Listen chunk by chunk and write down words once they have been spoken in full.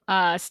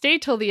Stay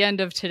till the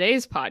end of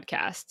today's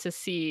podcast to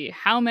see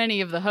how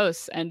many of the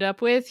hosts end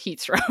up with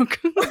heat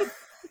stroke.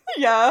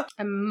 Yeah.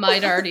 I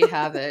might already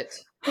have it.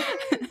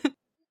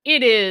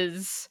 It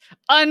is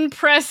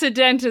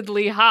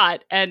unprecedentedly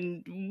hot,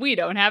 and we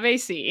don't have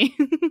AC.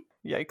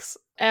 Yikes.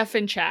 F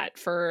in chat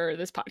for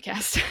this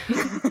podcast.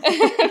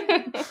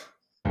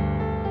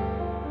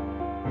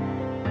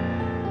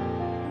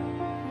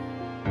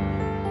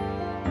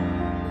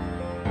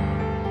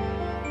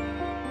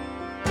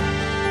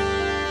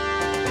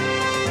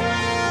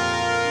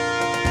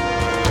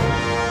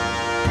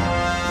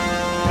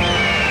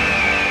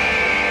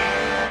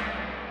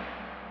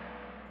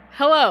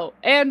 Hello,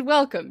 and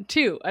welcome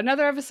to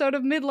another episode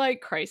of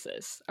Midlight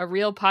Crisis, a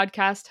real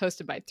podcast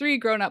hosted by three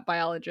grown-up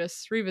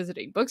biologists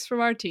revisiting books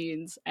from our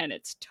teens, and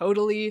it's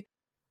totally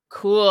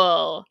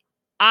cool.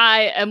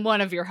 I am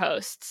one of your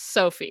hosts,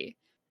 Sophie,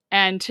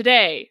 and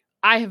today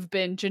I have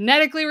been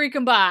genetically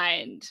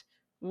recombined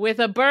with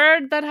a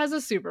bird that has a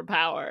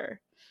superpower.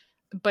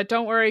 But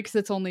don't worry, because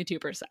it's only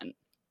 2%.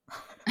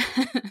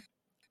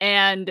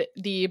 And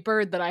the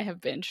bird that I have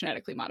been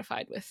genetically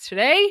modified with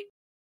today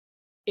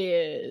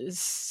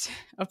is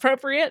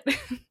appropriate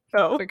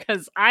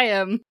because I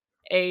am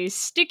a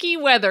sticky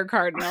weather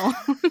cardinal.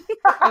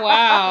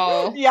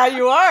 Wow. Yeah,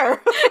 you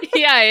are.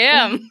 Yeah, I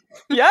am.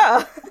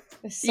 Yeah.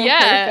 So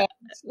Yeah.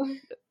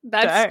 perfect.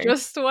 That's Dang.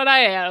 just what I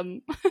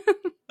am.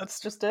 That's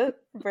just it.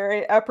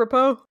 Very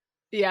apropos.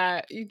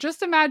 Yeah, you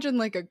just imagine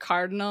like a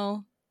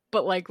cardinal,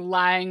 but like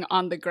lying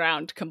on the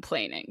ground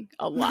complaining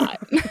a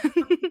lot.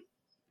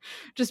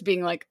 Just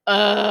being like,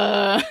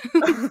 That's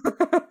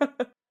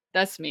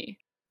me.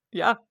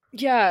 Yeah.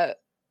 Yeah.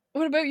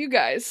 What about you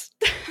guys?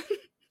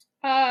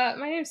 My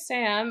name's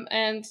Sam,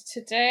 and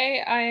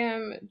today I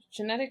am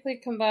genetically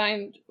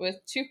combined with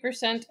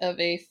 2% of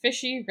a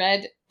fishy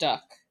red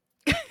duck.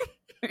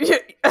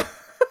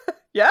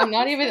 Yeah. I'm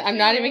not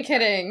even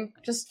kidding.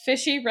 Just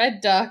fishy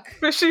red duck.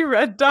 Fishy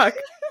red duck.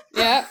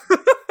 Yeah.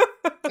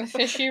 A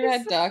fishy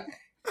red duck.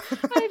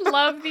 I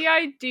love the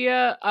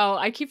idea. Oh,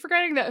 I keep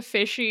forgetting that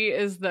fishy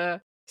is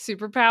the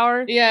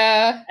superpower.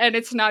 Yeah. And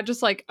it's not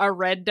just like a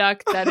red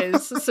duck that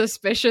is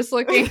suspicious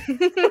looking.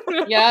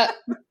 Yeah.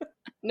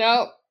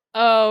 No.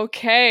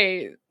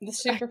 Okay. The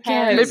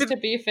superpower is to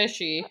be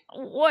fishy.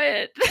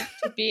 What?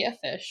 To be a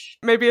fish.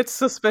 Maybe it's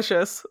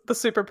suspicious. The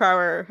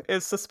superpower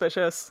is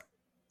suspicious.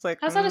 It's like,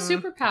 How's that a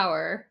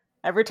superpower?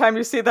 every time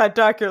you see that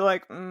duck, you're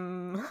like,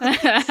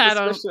 I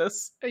don't.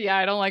 suspicious. Yeah,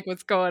 I don't like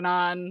what's going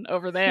on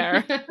over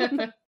there.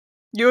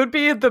 You would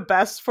be the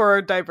best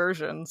for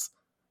diversions.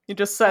 You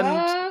just send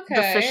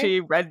the fishy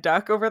red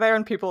duck over there,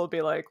 and people will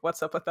be like,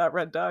 "What's up with that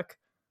red duck?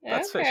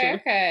 That's fishy."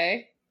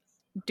 Okay.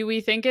 Do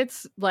we think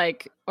it's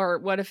like, or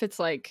what if it's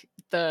like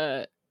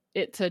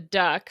it's a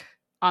duck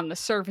on the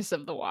surface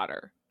of the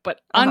water,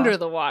 but under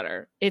the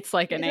water, it's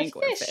like an It's a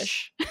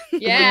anglerfish.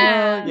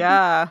 Yeah.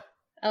 Yeah.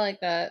 I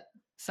like that.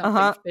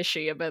 Something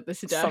fishy about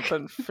this duck.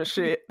 Something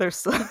fishy.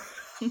 There's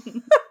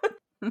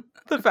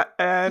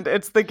and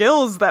it's the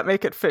gills that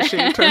make it fishy,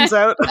 it turns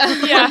out.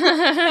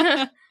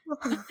 Yeah.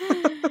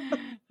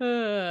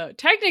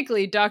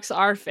 Technically, ducks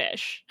are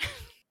fish.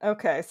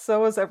 Okay,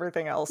 so is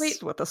everything else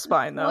with a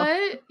spine, though.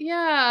 What?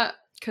 Yeah.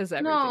 Because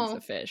everything's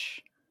a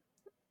fish.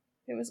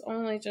 It was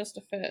only just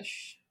a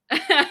fish.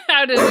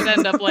 How did it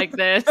end up like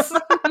this?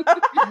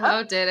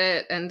 How did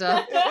it end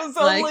up It was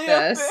like only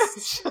this? a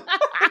fish.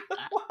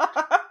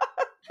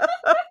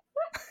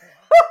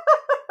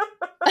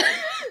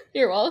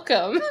 You're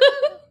welcome.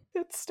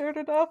 It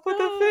started off with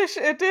a fish.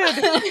 It did.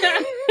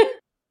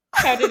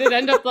 How did it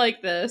end up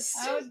like this?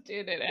 How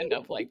did it end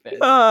up like this?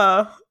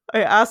 I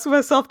ask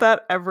myself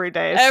that every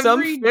day.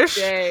 Some fish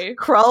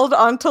crawled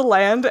onto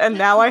land, and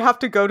now I have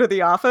to go to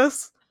the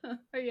office.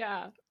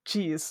 Yeah.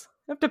 Jeez.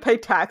 I have to pay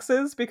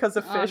taxes because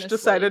a fish Honestly.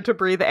 decided to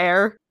breathe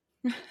air.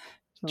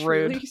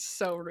 Rude. Truly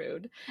so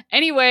rude.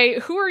 Anyway,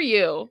 who are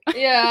you?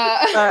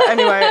 Yeah.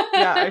 Anyway,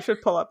 yeah, I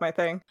should pull up my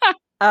thing.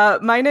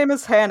 My name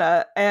is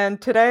Hannah, and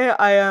today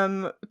I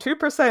am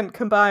 2%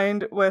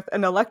 combined with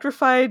an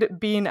electrified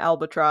bean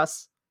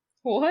albatross.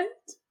 What?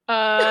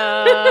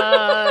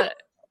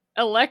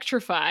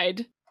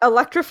 Electrified.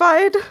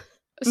 Electrified?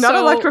 Not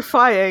So,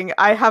 electrifying.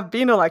 I have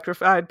been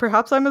electrified.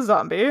 Perhaps I'm a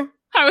zombie.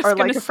 I was Or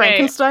gonna like a say,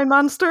 Frankenstein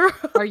monster.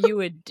 are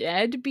you a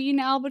dead bean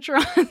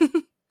albatross?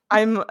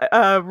 I'm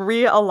a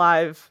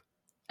re-alive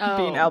Oh,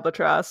 bean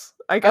albatross.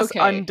 I guess okay.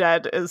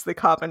 undead is the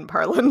common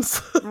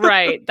parlance.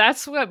 right.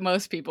 That's what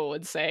most people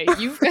would say.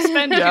 You've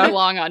spent Yeah. too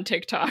long on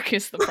TikTok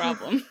is the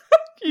problem.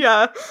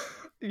 Yeah.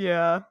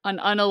 Yeah. An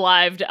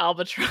unalived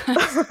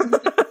albatross.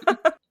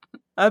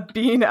 A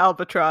bean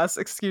albatross,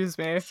 excuse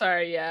me.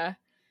 Sorry, yeah.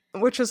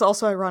 Which is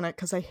also ironic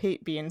because I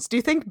hate beans. Do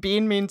you think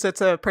bean means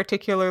it's a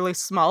particularly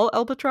small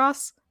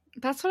albatross?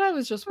 That's what I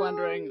was just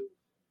wondering.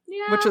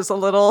 Yeah. Which is a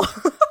little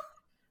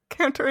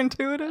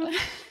counterintuitive.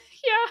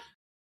 Yeah.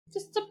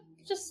 Just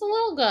a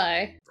little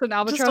guy. It's an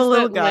albatross a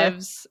little that guy.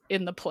 lives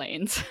in the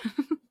plains.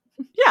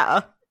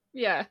 Yeah.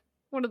 Yeah.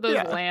 One of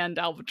those land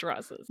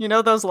albatrosses. You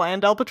know those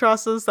land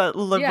albatrosses that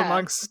live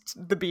amongst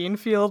the bean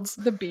fields?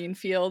 The bean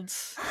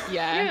fields.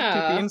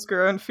 Yeah. Do beans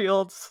grow in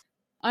fields?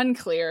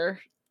 Unclear.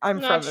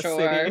 I'm from the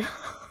city.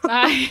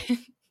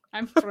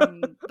 I'm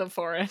from the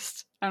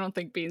forest. I don't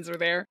think beans are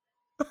there.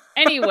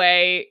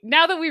 Anyway,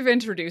 now that we've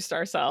introduced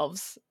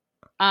ourselves,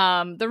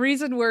 the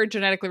reason we're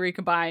genetically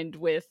recombined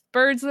with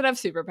birds that have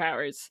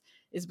superpowers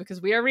is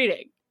because we are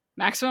reading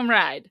Maximum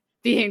Ride,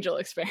 The Angel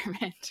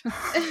Experiment.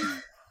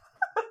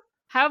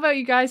 How about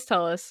you guys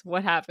tell us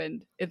what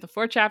happened in the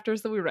 4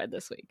 chapters that we read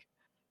this week?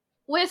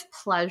 With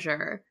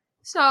pleasure.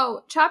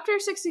 So, chapter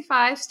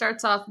 65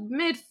 starts off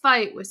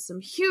mid-fight with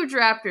some huge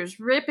raptors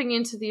ripping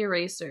into the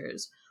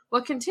erasers.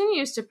 What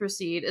continues to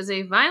proceed is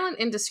a violent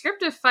and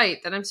descriptive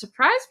fight that I'm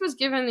surprised was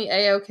given the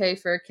A-OK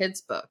for a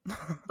kid's book.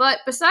 But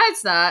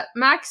besides that,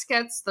 Max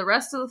gets the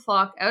rest of the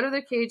flock out of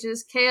their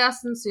cages,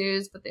 chaos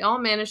ensues, but they all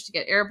manage to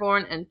get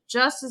airborne, and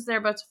just as they're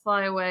about to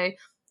fly away,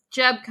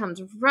 Jeb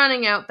comes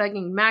running out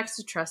begging Max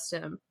to trust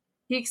him.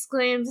 He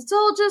exclaims, "It's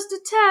all just a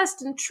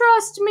test, and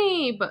trust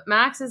me!" But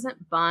Max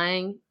isn't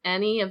buying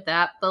any of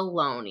that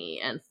baloney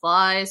and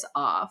flies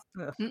off.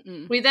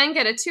 We then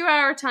get a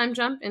 2-hour time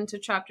jump into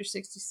chapter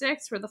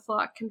 66, where the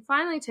flock can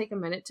finally take a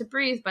minute to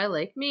breathe by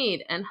Lake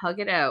Mead and hug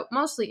it out.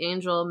 Mostly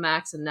Angel,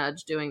 Max, and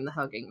Nudge doing the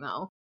hugging,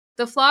 though.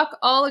 The flock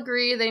all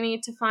agree they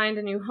need to find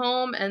a new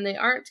home, and they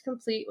aren't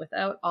complete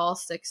without all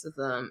 6 of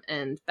them,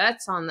 and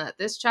bets on that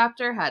this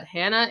chapter had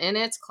Hannah in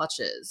its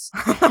clutches.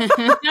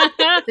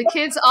 The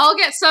kids all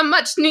get some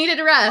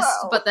much-needed rest,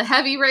 but the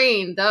heavy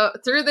rain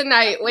through the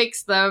night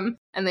wakes them,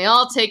 and they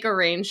all take a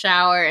rain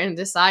shower and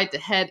decide to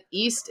head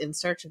east in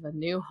search of a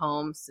new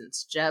home,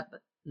 since Jeb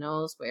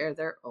knows where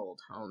their old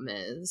home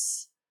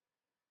is.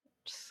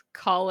 Just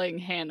calling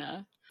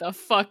Hannah the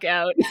fuck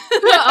out.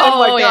 Oh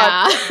my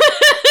God. Yeah.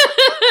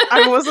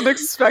 I wasn't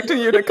expecting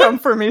you to come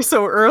for me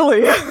so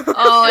early.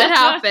 Oh, it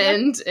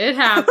happened. It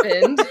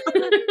happened.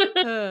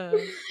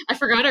 I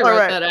forgot I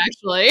wrote that,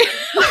 actually.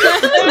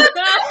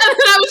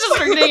 I was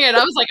just reading it.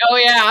 I was like, oh,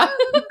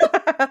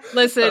 yeah.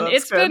 Listen,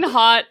 it's been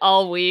hot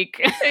all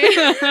week.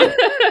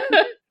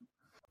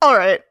 All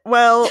right.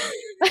 Well,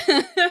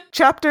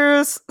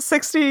 chapters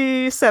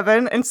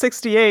 67 and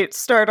 68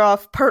 start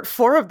off part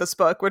 4 of this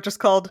book, which is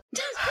called...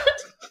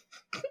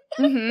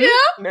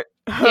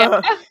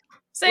 Yeah.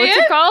 What's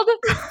it called?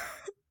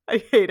 I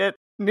hate it.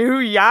 New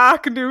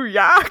Yawk. New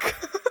Yawk.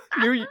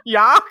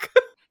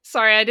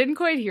 Sorry, I didn't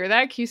quite hear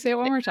that. Can you say it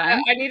one more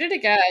time? I need it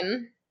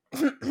again.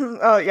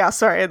 Oh, yeah,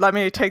 sorry. Let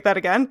me take that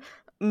again.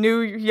 New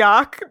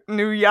Yawk.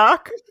 New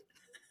Yawk.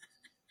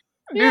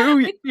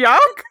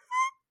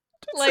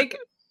 Like,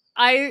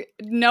 I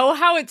know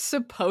how it's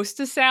supposed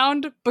to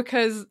sound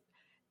because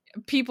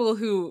people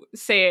who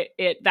say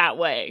it that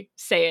way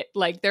say it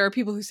like there are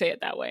people who say it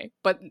that way,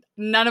 but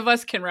none of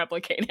us can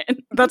replicate it.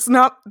 That's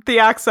not the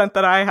accent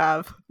that I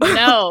have.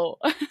 No.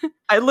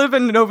 I live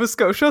in Nova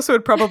Scotia, so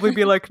it'd probably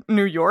be like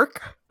New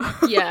York.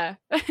 Yeah.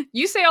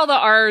 You say all the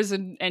R's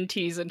and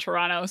T's in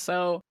Toronto,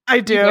 so I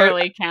do. You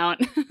barely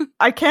count.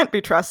 I can't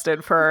be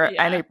trusted for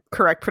any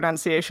correct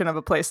pronunciation of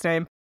a place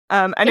name.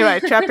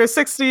 Anyway, chapter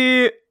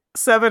 67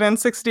 and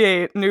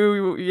 68,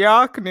 New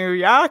Yawk.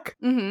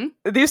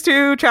 Mm-hmm. These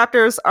 2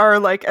 chapters are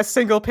like a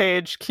single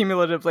page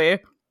cumulatively.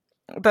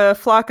 The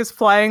flock is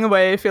flying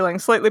away, feeling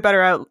slightly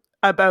better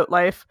about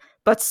life,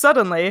 but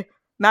suddenly,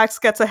 Max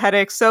gets a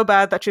headache so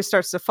bad that she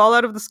starts to fall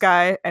out of the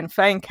sky, and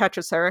Fang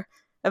catches her.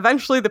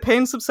 Eventually, the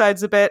pain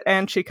subsides a bit,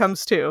 and she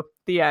comes to.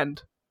 The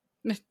end.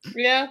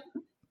 Yeah.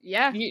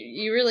 Yeah.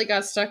 You really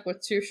got stuck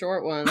with 2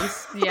 short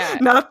ones. Yeah.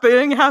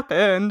 Nothing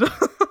happened.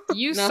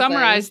 You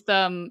summarized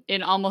them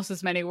in almost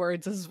as many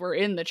words as were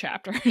in the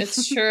chapters.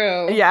 It's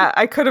true. Yeah,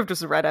 I could have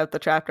just read out the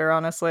chapter,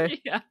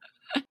 honestly. Yeah.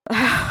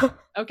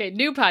 Okay,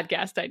 new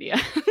podcast idea.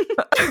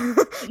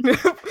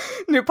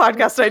 New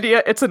podcast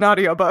idea. It's an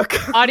audiobook.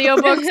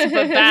 Audiobooks,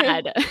 but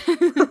bad.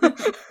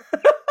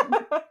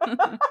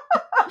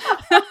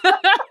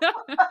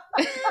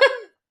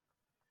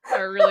 I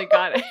really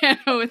got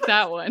Hannah with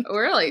that one.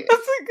 Really?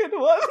 That's a good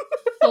one.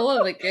 Full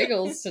of the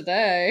giggles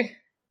today.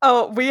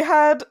 Oh, we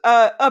had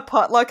a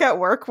potluck at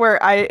work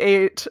where I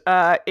ate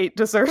 8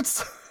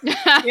 desserts.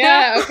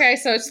 Yeah, okay,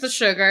 so it's the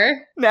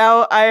sugar.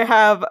 Now I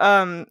have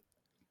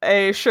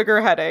a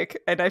sugar headache,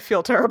 and I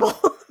feel terrible.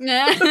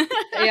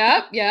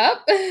 Yep.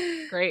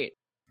 Great.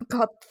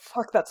 God,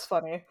 fuck, that's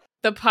funny.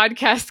 The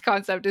podcast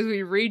concept is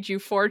we read you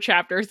 4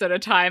 chapters at a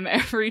time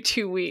every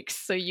 2 weeks,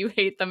 so you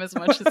hate them as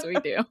much as we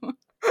do.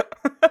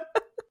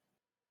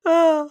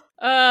 An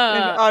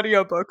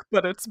audiobook,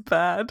 but it's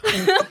bad.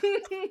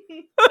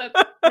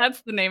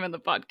 That's the name of the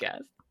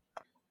podcast.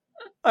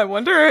 I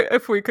wonder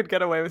if we could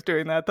get away with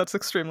doing that. That's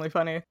extremely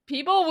funny.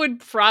 People would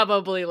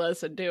probably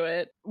listen to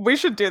it. We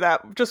should do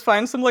that. Just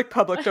find some like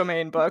public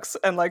domain books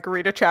and like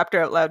read a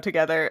chapter out loud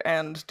together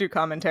and do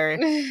commentary.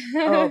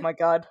 Oh my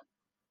god.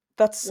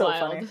 That's so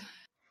funny.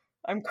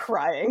 I'm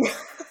crying.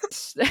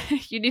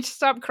 You need to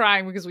stop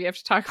crying because we have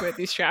to talk about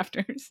these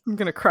chapters. I'm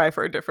gonna cry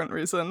for a different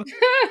reason.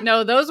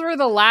 No, those were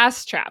the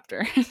last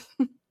chapters.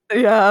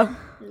 Yeah.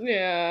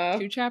 Yeah.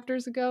 2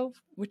 chapters ago,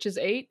 which is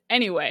 8.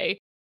 Anyway,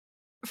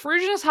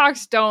 ferruginous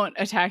hawks don't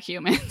attack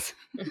humans.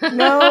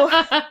 No.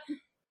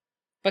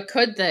 But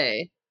could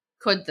they?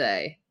 Could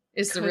they?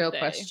 Is the Could real they?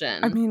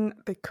 question. I mean,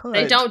 they could.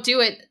 They don't do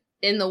it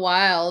in the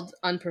wild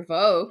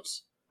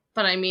unprovoked.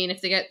 But I mean,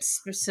 if they get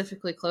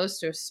specifically close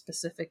to a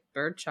specific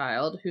bird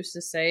child, who's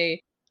to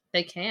say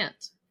they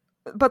can't?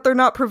 But they're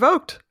not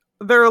provoked.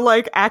 They're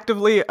like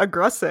actively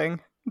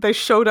aggressing. They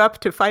showed up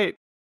to fight.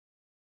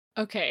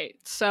 Okay,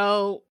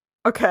 so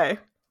Okay.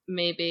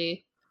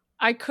 Maybe.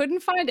 I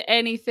couldn't find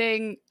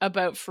anything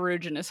about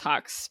ferruginous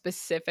hawks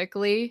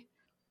specifically,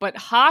 but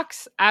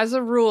hawks, as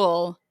a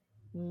rule,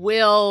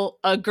 will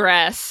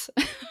aggress.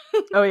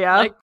 Oh, yeah?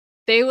 Like,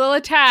 they will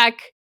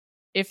attack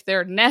if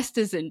their nest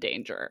is in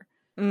danger.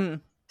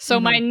 So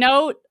my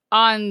note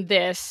on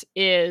this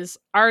is,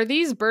 are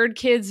these bird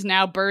kids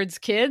now birds'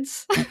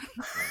 kids?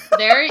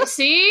 There,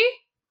 see?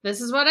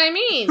 This is what I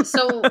mean.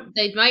 So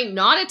they might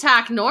not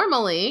attack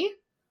normally,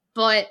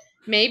 but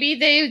maybe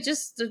they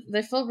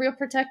feel real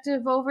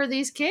protective over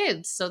these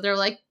kids. So they're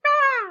like,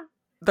 ah!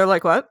 They're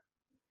like, what?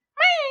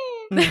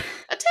 Attack!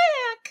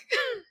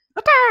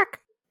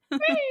 Attack!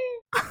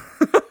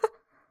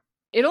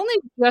 It only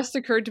just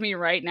occurred to me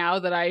right now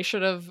that I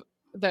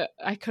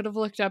could have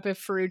looked up if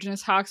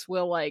ferruginous hawks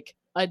will like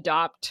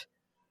adopt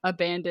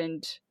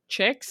abandoned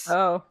chicks.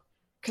 Oh.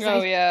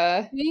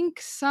 Yeah. I think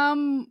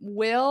some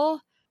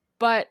will,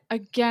 but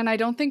again, I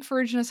don't think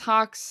ferruginous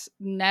hawks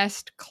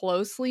nest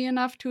closely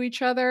enough to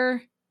each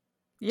other.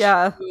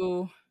 Yeah.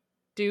 To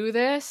do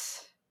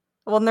this.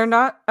 Well, they're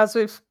not, as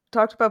we've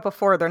talked about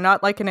before, they're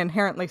not like an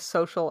inherently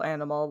social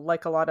animal,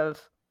 like a lot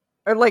of,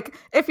 or like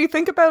if you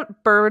think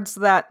about birds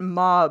that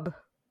mob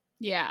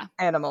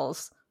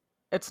animals,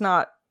 it's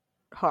not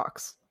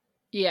hawks.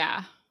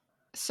 Yeah.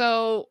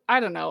 So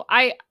I don't know.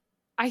 I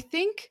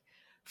think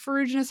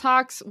ferruginous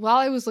hawks, while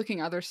I was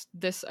looking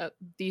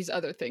these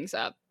other things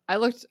up, I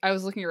was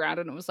looking around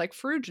and it was like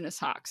ferruginous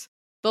hawks,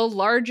 the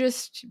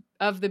largest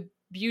of the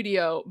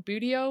buteo,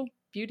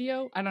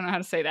 I don't know how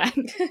to say that.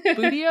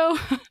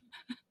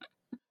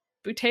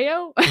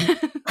 Buteo?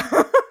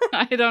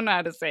 I don't know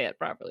how to say it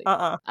properly.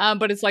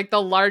 But it's like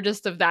the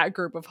largest of that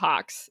group of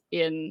hawks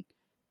in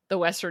the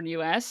western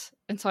US.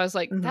 And so I was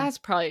like, that's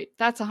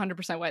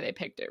 100% why they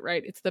picked it,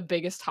 right? It's the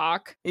biggest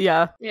hawk.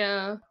 Yeah.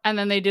 Yeah. And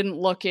then they didn't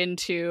look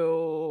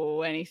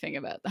into anything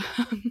about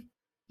them.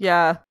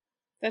 Yeah.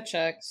 That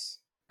checks.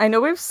 I know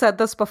we've said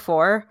this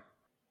before,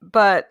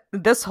 but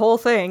this whole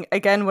thing,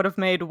 again, would have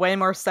made way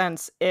more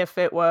sense if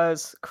it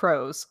was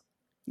crows.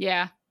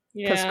 Yeah.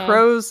 Because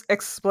crows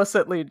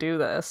explicitly do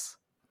this.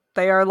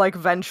 They are, like,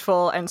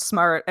 vengeful and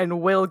smart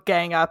and will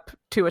gang up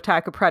to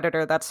attack a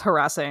predator that's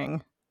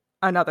harassing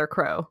another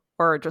crow.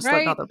 Or just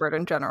another bird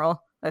in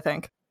general, I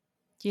think.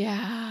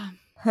 Yeah.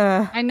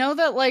 I know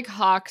that, like,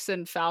 hawks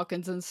and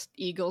falcons and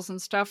eagles and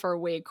stuff are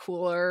way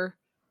cooler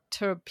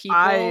to people.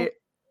 I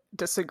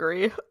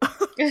disagree.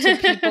 To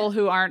people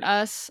who aren't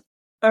us.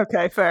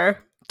 Okay,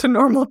 fair. To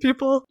normal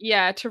people?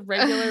 Yeah, to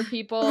regular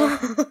people.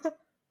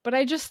 But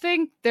I just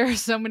think there are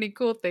so many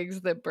cool things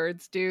that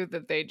birds do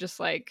that they just,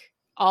 like,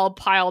 all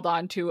piled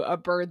onto a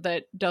bird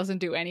that doesn't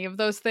do any of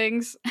those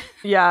things.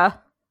 Yeah.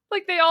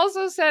 Like, they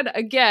also said,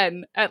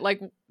 again, at,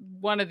 like,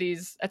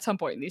 at some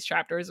point in these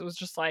chapters, it was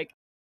just, like,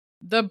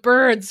 the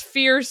bird's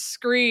fierce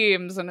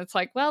screams. And it's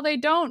like, well, they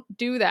don't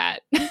do that.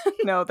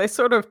 No, they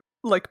sort of,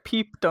 like,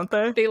 peep, don't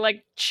they? They,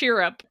 like,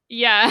 cheer up.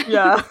 Yeah.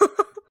 Yeah.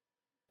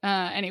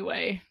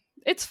 Anyway,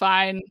 it's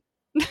fine.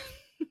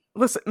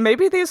 Listen,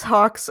 maybe these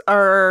hawks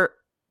are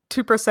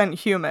 2%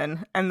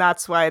 human, and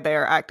that's why they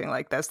are acting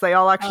like this. They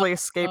all actually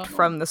escaped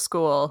from the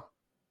school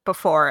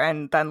before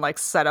and then, like,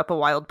 set up a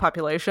wild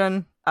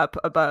population up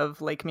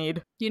above Lake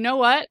Mead. You know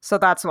what? So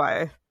that's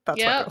why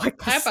they're like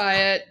this. I buy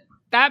it.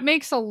 That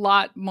makes a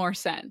lot more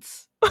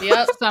sense.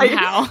 Yep.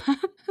 Somehow.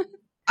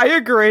 I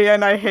agree,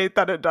 and I hate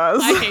that it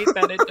does. I hate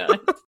that it does.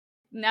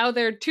 Now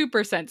they're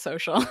 2%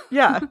 social.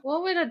 Yeah.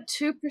 What would a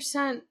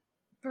 2%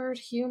 bird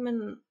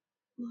human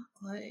look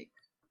like?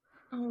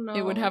 Oh no.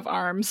 It would have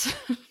arms.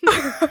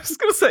 I was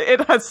gonna say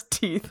it has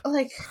teeth.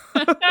 Like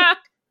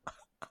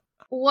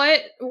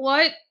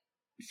what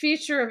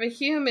feature of a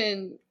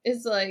human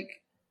is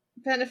like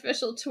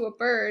beneficial to a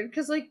bird?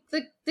 Because like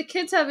the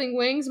kids having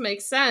wings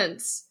makes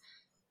sense.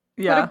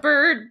 Yeah. But a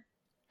bird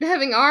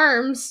having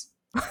arms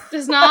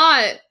does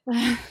not.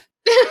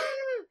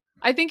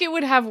 I think it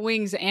would have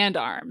wings and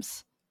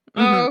arms.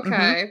 Oh,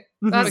 okay.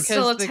 That's Because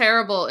still a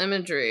terrible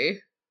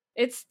imagery.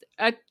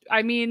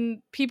 I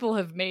mean, people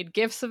have made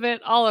GIFs of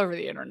it all over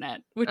the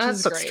internet, which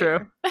is great. That's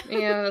true.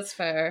 Yeah, that's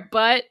fair.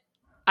 But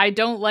I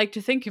don't like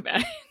to think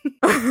about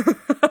it.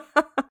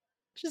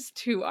 Just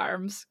 2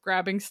 arms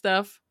grabbing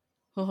stuff.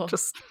 Oh.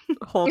 Just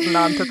holding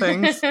on to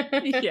things.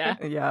 Yeah.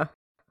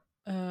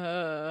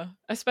 Yeah.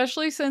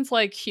 Especially since,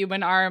 like,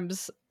 human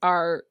arms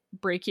are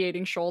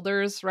brachiating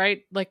shoulders,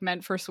 right? Like,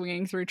 meant for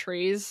swinging through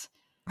trees.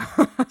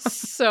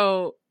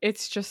 So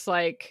it's just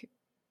like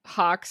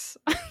hawks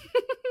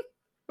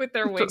With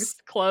their wings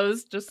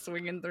closed, just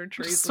swinging through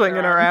trees.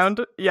 Swinging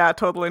around. Yeah,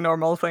 totally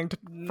normal thing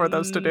for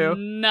those to do.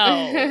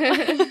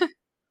 No.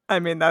 I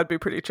mean, that'd be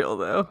pretty chill,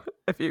 though,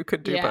 if you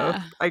could do both.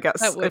 I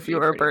guess, if you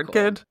were a bird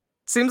kid.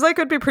 Seems like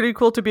it'd be pretty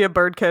cool to be a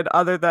bird kid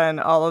other than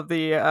all of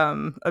the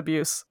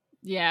abuse.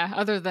 Yeah,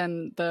 other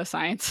than the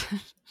science.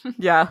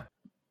 Yeah.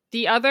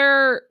 The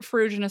other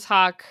ferruginous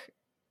hawk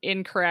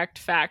incorrect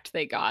fact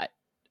they got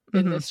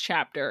in this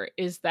chapter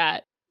is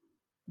that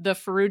the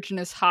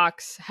ferruginous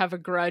hawks have a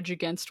grudge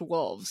against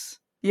wolves.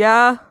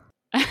 Yeah.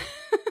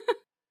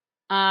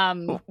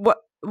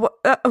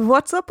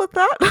 What's up with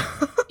that?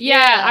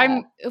 Yeah,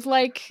 I'm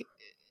like,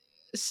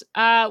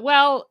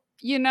 well,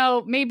 you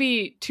know,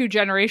 maybe 2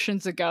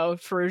 generations ago,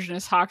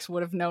 ferruginous hawks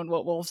would have known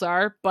what wolves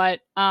are, but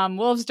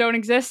wolves don't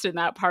exist in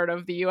that part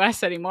of the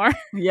U.S. anymore.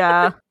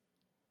 Yeah.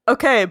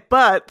 Okay,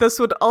 but this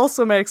would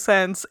also make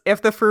sense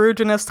if the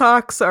ferruginous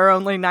hawks are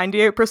only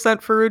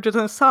 98%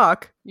 ferruginous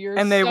hawk.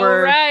 They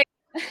were right.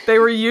 They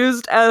were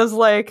used as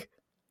like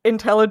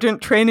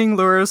intelligent training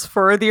lures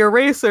for the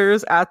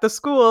erasers at the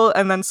school,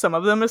 and then some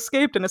of them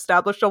escaped and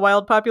established a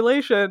wild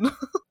population.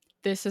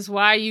 This is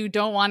why you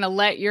don't want to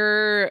let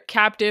your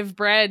captive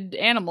bred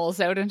animals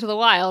out into the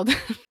wild.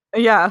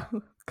 Yeah,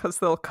 because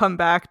they'll come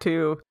back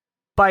to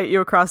bite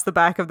you across the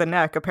back of the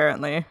neck,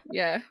 apparently.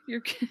 Yeah,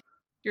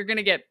 you're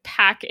gonna get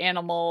pack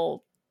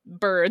animal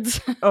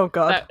birds. Oh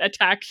god. That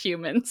attack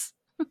humans.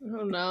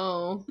 Oh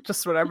no.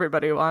 Just what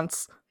everybody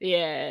wants.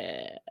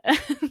 Yeah.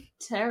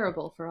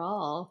 Terrible for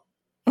all.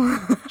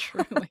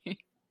 Truly.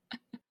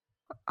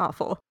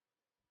 Awful.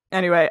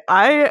 Anyway,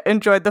 I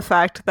enjoyed the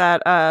fact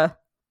that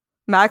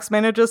Max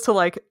manages to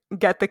like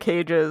get the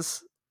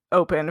cages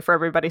open for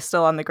everybody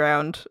still on the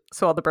ground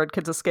so all the bird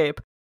kids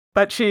escape.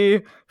 But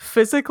she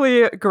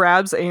physically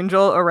grabs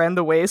Angel around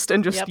the waist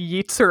and just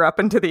yeets her up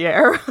into the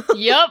air.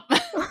 Yep.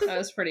 That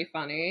was pretty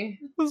funny.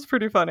 It was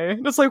pretty funny.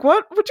 It's like,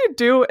 what would you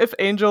do if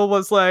Angel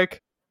was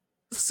like,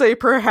 say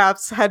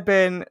perhaps had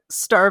been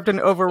starved and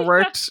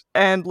overworked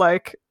and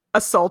like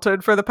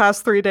assaulted for the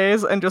past 3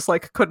 days and just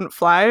like couldn't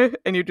fly,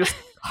 and you just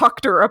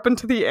hucked her up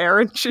into the air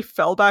and she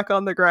fell back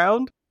on the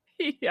ground?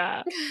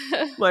 Yeah.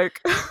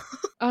 Like,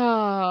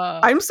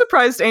 I'm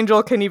surprised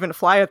Angel can even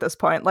fly at this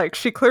point. Like,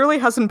 she clearly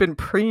hasn't been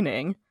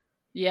preening.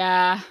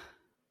 Yeah.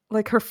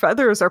 Like, her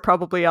feathers are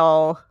probably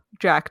all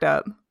jacked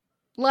up.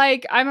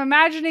 Like, I'm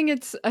imagining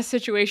it's a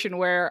situation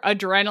where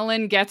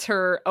adrenaline gets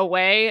her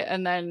away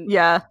and then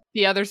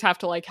the others have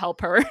to like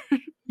help her.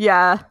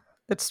 Yeah,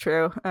 it's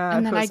true.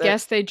 And then I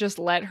guess they just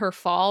let her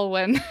fall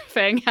when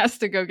Fang has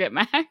to go get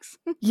Max.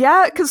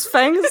 Yeah, because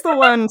Fang is the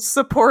one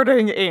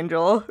supporting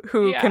Angel,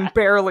 who can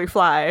barely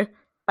fly.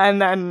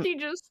 And then he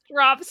just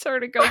drops her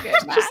to go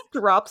get Max. Just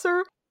drops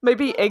her?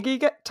 Maybe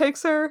Iggy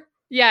takes her?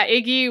 Yeah,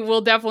 Iggy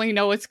will definitely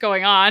know what's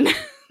going on.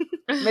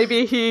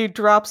 Maybe he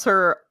drops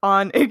her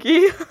on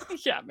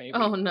Iggy. Yeah, maybe.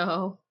 Oh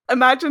no.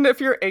 Imagine if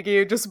you're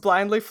Iggy just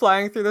blindly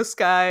flying through the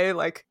sky,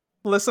 like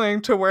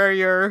listening to where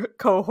your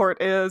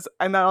cohort is,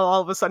 and then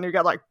all of a sudden you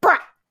get like, bah!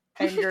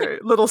 And your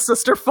little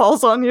sister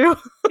falls on you.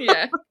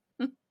 Yeah.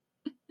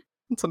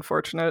 It's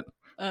unfortunate.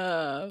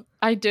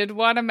 I did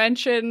want to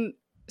mention,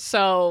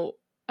 so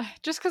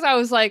just because I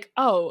was like,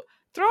 oh,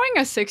 throwing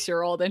a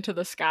 6-year-old into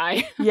the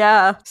sky.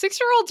 Yeah.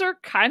 6-year-olds are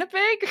kind of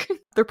big.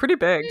 They're pretty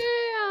big.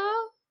 Yeah.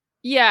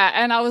 Yeah,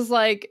 and I was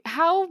like,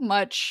 how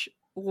much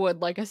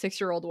would like a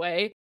 6-year-old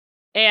weigh?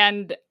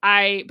 And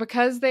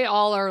because they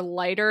all are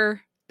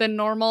lighter than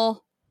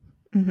normal,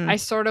 I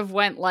sort of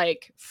went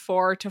like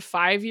 4 to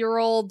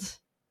 5-year-old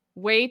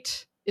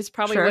weight is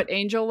probably what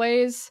Angel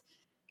weighs.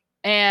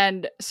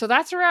 And so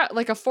that's around,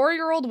 like a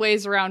 4-year-old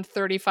weighs around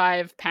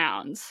 35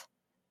 pounds.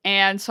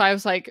 And so I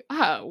was like,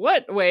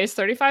 what weighs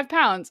 35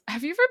 pounds?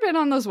 Have you ever been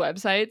on those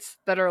websites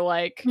that are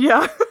like,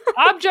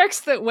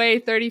 objects that weigh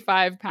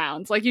 35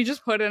 pounds? Like you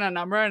just put in a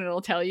number and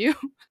it'll tell you.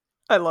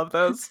 I love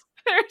those.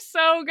 They're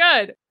so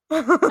good.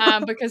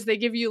 Because they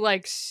give you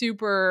like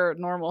super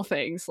normal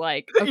things.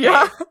 Like,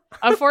 okay,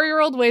 a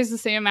 4-year-old weighs the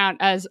same amount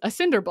as a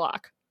cinder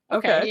block.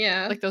 Okay.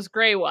 Yeah. Like those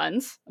gray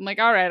ones. I'm like,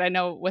 all right, I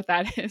know what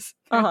that is.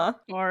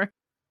 Or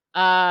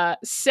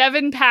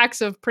 7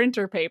 packs of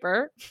printer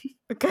paper.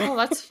 Okay. Oh,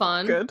 that's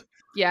fun. Good.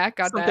 Yeah,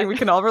 got Something we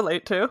can all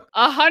relate to.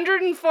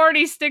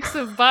 140 sticks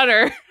of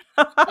butter.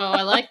 Oh,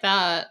 I like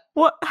that.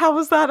 What? How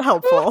was that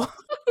helpful? How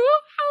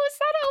is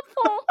that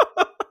helpful?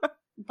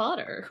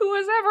 Butter. Who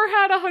has ever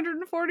had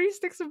 140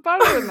 sticks of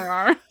butter in their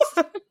arms?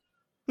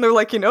 They're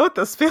like, you know what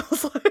this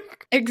feels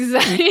like?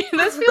 Exactly.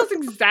 This feels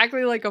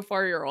exactly like a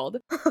 4-year-old.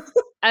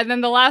 And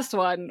then the last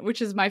one,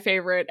 which is my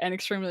favorite and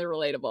extremely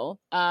relatable,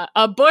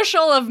 a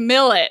bushel of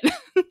millet.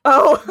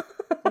 Oh.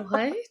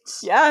 What?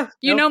 Yeah.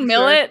 You know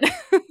millet?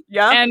 Sure.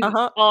 Yeah. And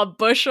a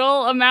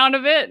bushel amount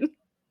of it?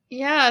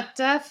 Yeah,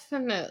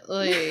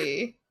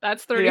 definitely.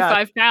 That's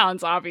 35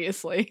 pounds,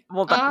 obviously.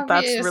 Well,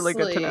 that's really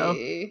good to know.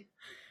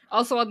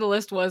 Also on the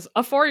list was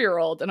a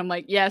 4-year-old, and I'm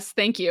like, yes,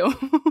 thank you.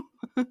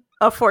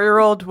 A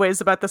 4-year-old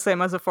weighs about the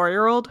same as a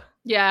 4-year-old?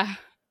 Yeah.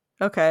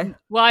 Okay.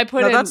 Well, I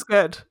put in... that's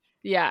good.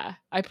 Yeah,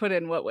 I put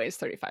in what weighs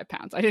 35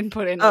 pounds. I didn't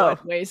put in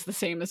what weighs the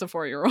same as a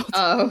 4-year-old.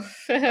 Oh.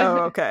 Oh,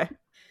 okay.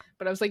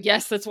 But I was like,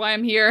 yes, that's why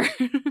I'm here.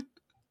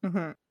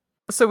 Mm-hmm.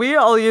 So we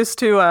all used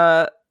to,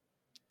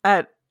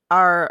 at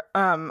our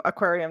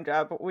aquarium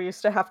job, we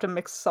used to have to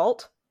mix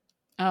salt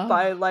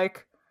by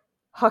like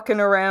hucking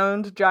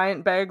around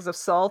giant bags of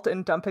salt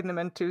and dumping them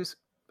into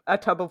a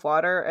tub of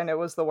water, and it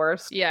was the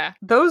worst. Yeah.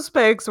 Those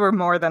bags were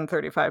more than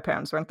 35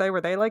 pounds, weren't they?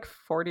 Were they like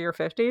 40 or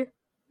 50?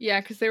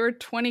 Yeah, because they were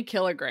 20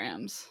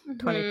 kilograms.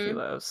 20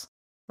 kilos.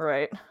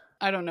 Right.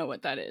 I don't know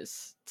what that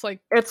is.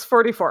 It's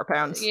 44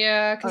 pounds.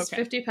 Yeah, because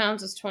 50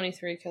 pounds is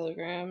 23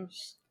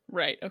 kilograms.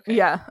 Right, okay.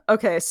 Yeah,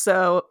 okay,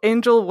 so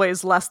Angel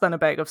weighs less than a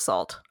bag of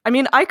salt. I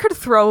mean, I could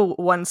throw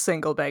one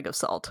single bag of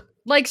salt.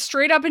 Like,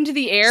 straight up into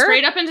the air?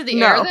 Straight up into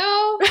the air,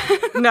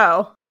 though?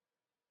 No.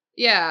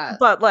 Yeah.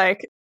 But,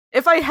 like,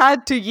 if I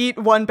had to eat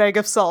one bag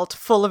of salt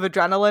full of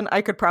adrenaline,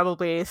 I could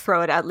probably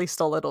throw it at least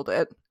a little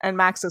bit. And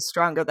Max is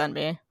stronger than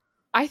me.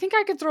 I think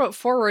I could throw it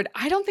forward.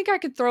 I don't think I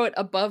could throw it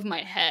above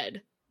my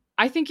head.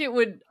 I think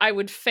I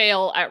would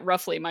fail at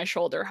roughly my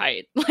shoulder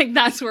height. Like,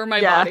 that's where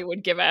my body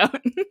would give out.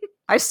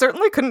 I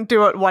certainly couldn't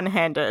do it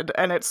one-handed,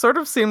 and it sort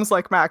of seems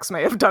like Max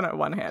may have done it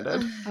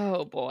one-handed.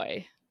 Oh,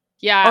 boy.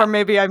 Yeah. Or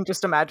maybe I'm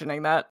just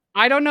imagining that.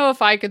 I don't know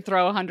if I could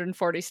throw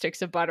 140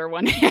 sticks of butter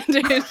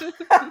one-handed.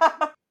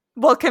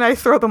 Well, can I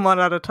throw them one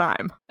at a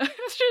time?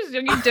 It's just, are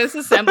you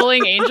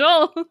disassembling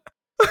Angel?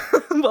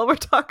 Well, we're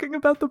talking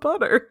about the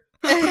butter.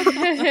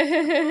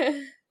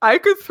 I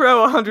could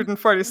throw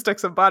 140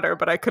 sticks of butter,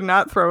 but I could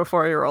not throw a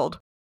 4-year-old.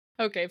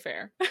 Okay,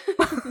 fair.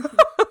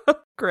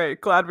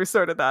 Great, glad we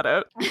sorted that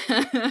out.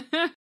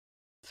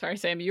 Sorry,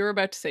 Sam, you were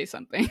about to say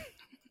something.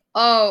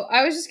 Oh,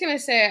 I was just gonna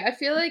say, I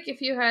feel like if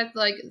you had,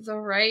 like, the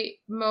right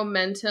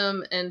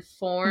momentum and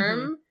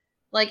form,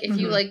 like, if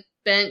you, like,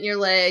 bent your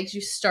legs, you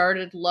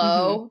started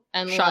low,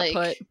 and, shot like...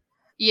 put.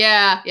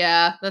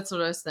 Yeah, that's what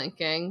I was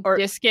thinking. Or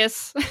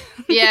discus.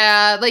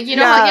 Yeah, like, you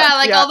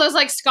know, all those,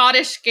 like,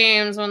 Scottish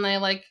games when they,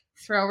 like,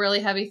 throw really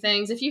heavy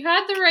things. If you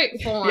had the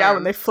right form... Yeah,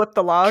 when they flip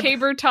the log.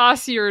 Caber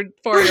toss your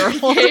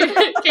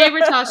 4-year-old. Caber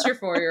toss your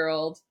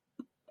 4-year-old.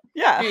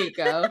 Yeah. There you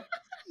go.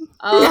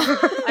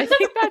 I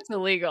think that's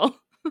illegal.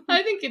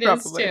 I think it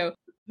Probably. is,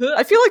 too.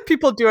 I feel like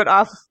people do it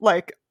off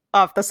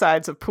the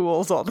sides of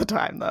pools all the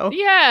time, though.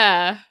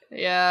 Yeah.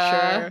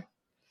 Sure.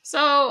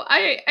 So,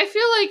 I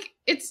feel like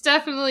it's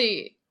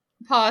definitely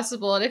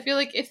possible, and I feel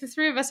like if the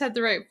three of us had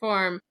the right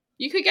form,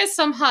 you could get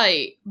some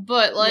height,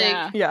 but,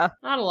 like,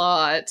 not a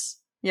lot.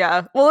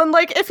 Yeah. Well, and,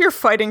 like, if you're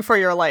fighting for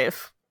your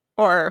life,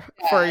 or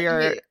for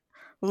your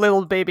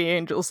little baby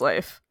Angel's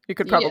life, you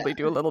could probably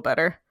do a little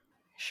better.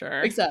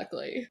 Sure.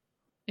 Exactly.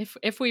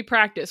 If we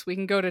practice, we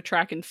can go to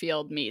track and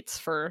field meets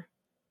for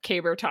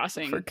caber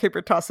tossing. For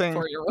caber tossing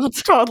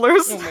 4-year-olds.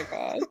 Toddlers. Oh my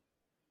god.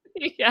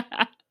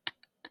 Yeah.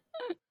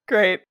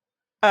 Great.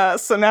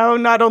 So now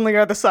not only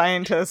are the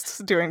scientists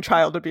doing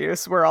child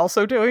abuse, we're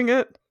also doing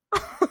it?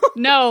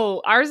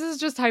 No, ours is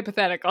just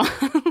hypothetical.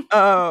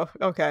 Oh,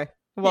 okay.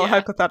 Well,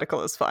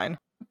 hypothetical is fine.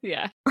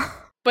 Yeah.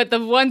 But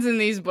the ones in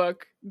these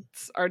books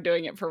are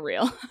doing it for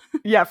real.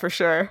 Yeah, for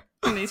sure.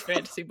 In these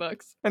fantasy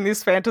books. And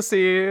these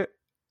fantasy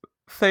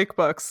fake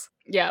books.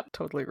 Yeah.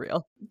 Totally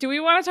real. Do we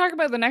want to talk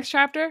about the next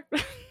chapter?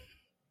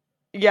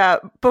 Yeah,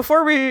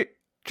 before we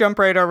jump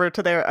right over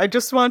to there, I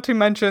just want to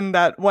mention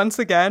that once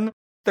again,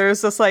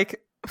 there's this,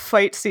 like,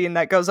 fight scene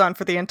that goes on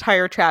for the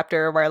entire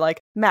chapter where,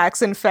 like,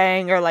 Max and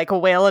Fang are, like,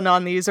 wailing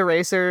on these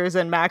erasers,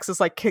 and Max is,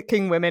 like,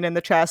 kicking women in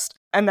the chest.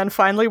 And then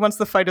finally, once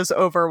the fight is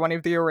over, one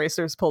of the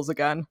erasers pulls a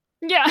gun.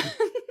 Yeah.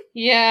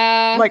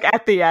 Yeah. Like,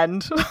 at the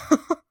end.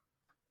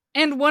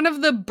 And one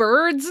of the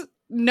birds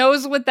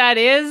knows what that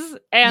is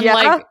and,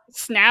 like,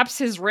 snaps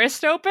his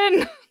wrist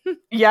open.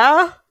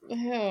 Yeah.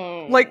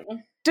 Oh. Like,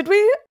 did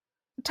we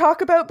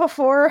talk about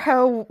before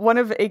how one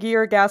of Iggy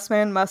or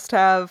Gasman must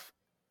have,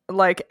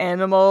 like,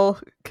 animal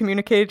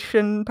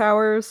communication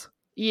powers?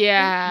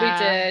 Yeah.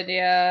 We did,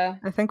 yeah.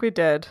 I think we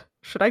did.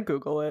 Should I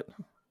Google it?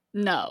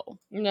 No.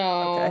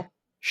 Okay.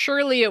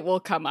 Surely it will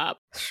come up.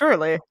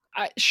 Surely.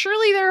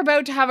 Surely they're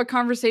about to have a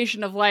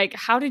conversation of, like,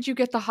 how did you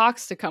get the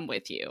hawks to come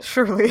with you?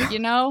 Surely. You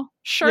know?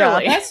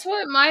 Surely. Yeah. That's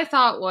what my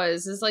thought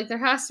was, is, like, there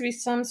has to be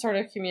some sort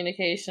of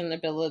communication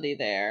ability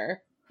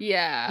there.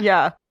 Yeah.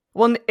 Yeah.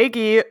 Well,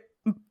 Iggy,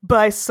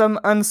 by some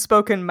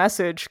unspoken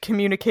message,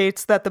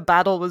 communicates that the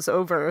battle was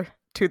over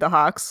to the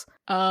hawks.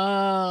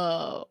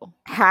 Oh.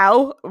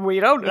 How? We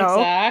don't know.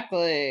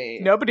 Exactly.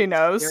 Nobody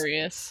knows.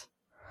 Curious.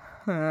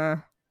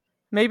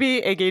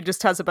 Maybe Iggy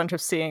just has a bunch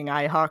of seeing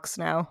eye hawks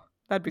now.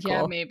 That'd be cool.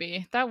 Yeah,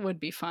 maybe. That would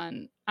be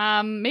fun.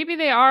 Maybe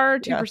they are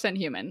 2%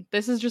 human.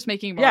 This is just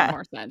making more and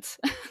more sense.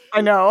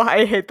 I know.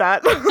 I hate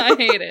that. I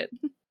hate it.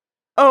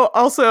 Oh,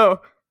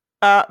 also,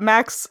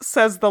 Max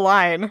says the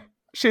line.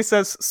 She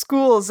says,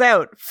 "School's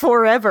out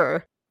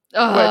forever."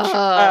 Which,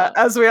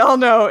 as we all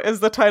know, is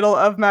the title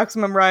of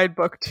Maximum Ride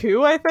Book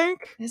 2, I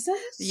think. Is it?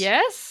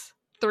 Yes?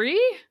 3?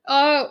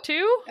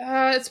 2?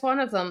 It's one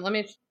of them. Let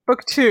me...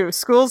 Book 2.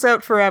 School's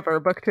out forever.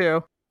 Book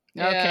 2.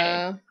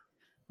 Okay.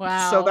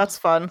 Wow. So that's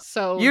fun.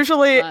 So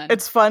usually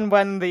it's fun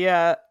when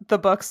the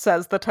book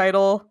says the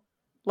title,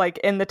 like,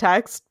 in the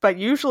text, but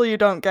usually you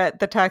don't get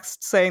the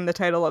text saying the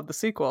title of the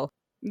sequel.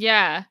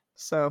 Yeah.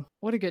 So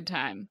what a good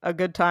time. A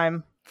good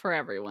time. For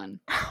everyone.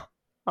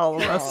 All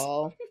of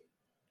us.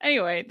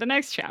 Anyway, the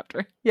next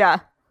chapter.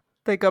 Yeah.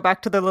 They go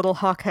back to their little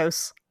hawk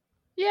house.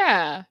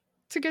 Yeah.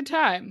 It's a good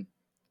time.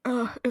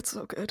 Oh, it's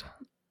so good.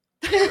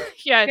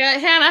 Yeah,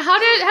 Hannah,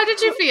 how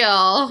did you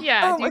feel?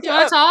 Yeah, do you want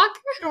to talk?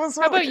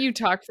 How about you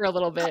talk for a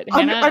little bit,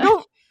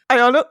 Hannah?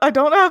 I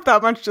don't have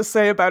that much to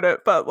say about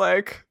it, but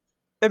like,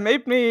 it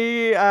made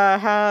me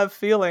have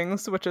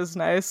feelings, which is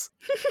nice.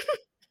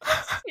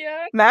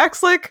 Yeah.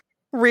 Max like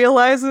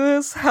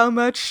realizes how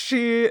much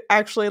she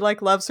actually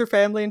like loves her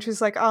family, and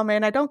she's like, oh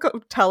man, I don't go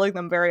telling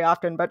them very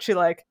often, but she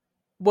like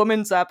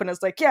womans up and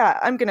is like, yeah,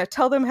 I'm gonna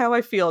tell them how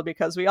I feel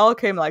because we all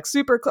came like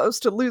super close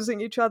to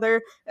losing each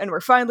other and we're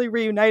finally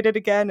reunited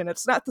again, and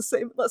it's not the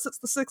same unless it's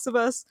the 6 of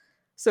us.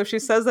 So she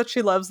says that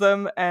she loves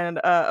them, and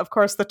of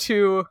course the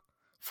 2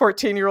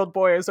 14-year-old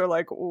boys are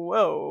like,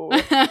 whoa.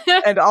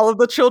 And all of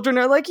the children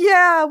are like,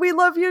 yeah, we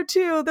love you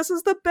too. This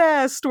is the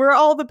best. We're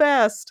all the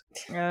best.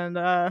 And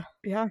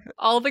yeah.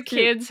 All the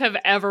kids have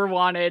ever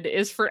wanted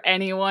is for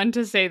anyone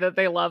to say that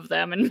they love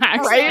them, and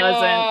Max Right?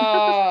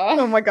 doesn't.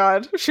 Oh my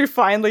god. She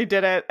finally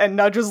did it. And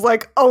Nudge is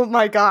like, oh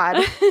my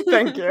god.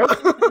 Thank you.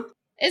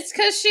 It's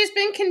because she's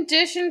been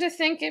conditioned to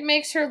think it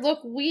makes her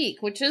look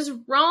weak, which is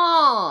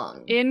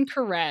wrong.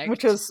 Incorrect.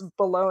 Which is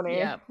baloney.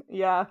 Yep.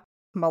 Yeah.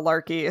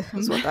 Malarkey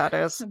is what that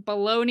is.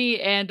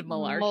 Baloney and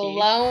malarkey.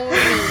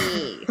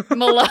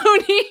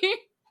 Maloney.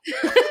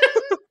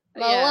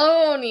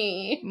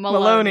 Maloney. Maloney.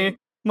 Maloney.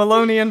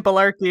 Maloney and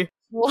Balarkey.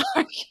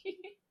 Malarkey.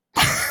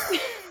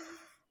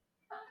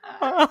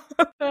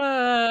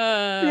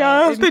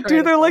 Yeah, incredible. they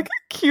do their like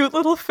cute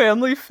little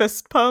family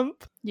fist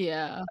pump.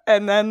 Yeah.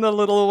 And then the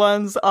little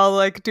ones all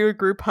like do a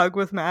group hug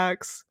with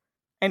Max.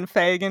 And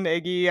Fag and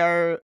Iggy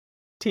are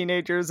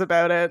teenagers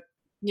about it.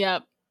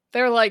 Yep.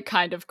 They're like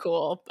kind of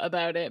cool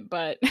about it,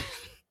 but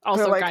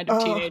also like, kind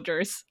of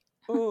teenagers.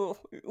 Ooh,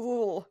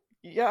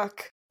 yuck.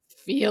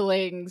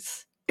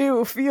 Feelings.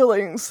 Ew,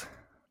 feelings.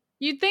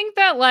 You'd think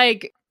that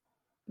like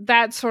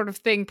that sort of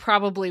thing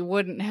probably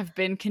wouldn't have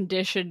been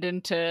conditioned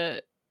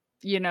into,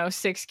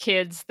 6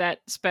 kids that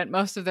spent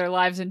most of their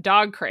lives in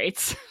dog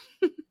crates.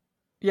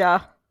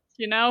 Yeah.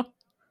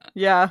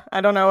 Yeah,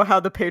 I don't know how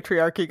the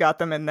patriarchy got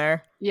them in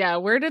there. Yeah,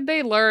 where did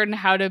they learn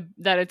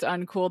that it's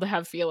uncool to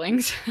have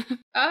feelings?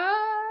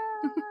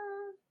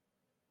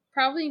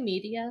 Probably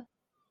media.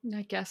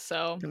 I guess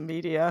so. The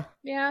media.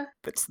 Yeah.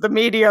 It's the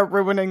media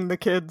ruining the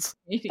kids.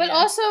 But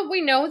also, we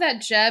know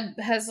that Jeb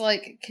has,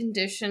 like,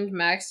 conditioned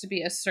Max to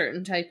be a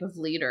certain type of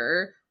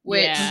leader,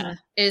 which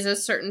is a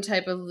certain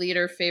type of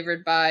leader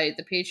favored by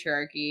the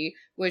patriarchy,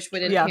 which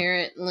would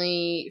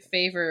inherently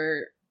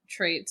favor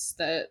traits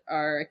that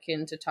are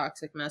akin to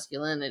toxic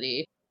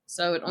masculinity.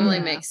 So it only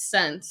makes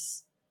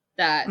sense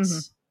that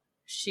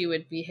she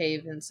would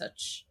behave in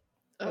such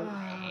a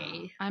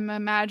way. I'm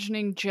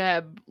imagining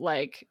Jeb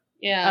like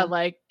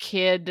a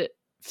kid.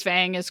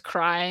 Fang is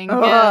crying,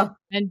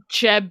 and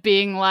Jeb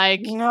being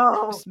like,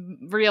 "No,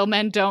 real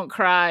men don't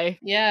cry."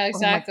 Yeah,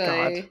 exactly. Oh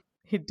my God.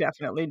 He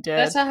definitely did.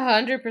 That's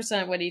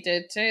 100% what he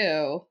did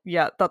too.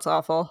 Yeah, that's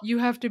awful. You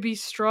have to be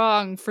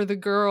strong for the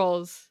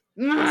girls.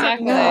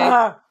 Exactly.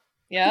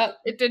 Yep.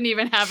 It didn't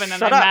even happen,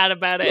 and I'm mad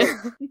about it.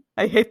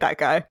 I hate that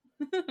guy.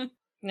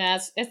 Nah,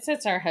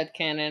 it's our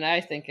headcanon. I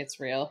think it's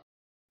real.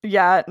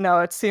 Yeah, no,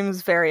 it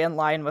seems very in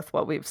line with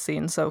what we've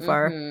seen so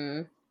far.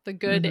 Mm-hmm. The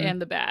good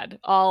and the bad.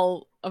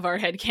 All of our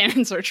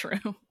headcanons are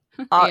true.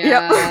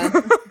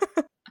 Yeah.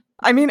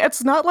 I mean,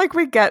 it's not like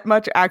we get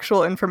much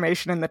actual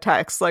information in the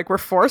text. Like, we're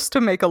forced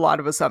to make a lot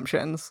of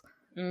assumptions.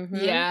 Mm-hmm.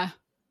 Yeah.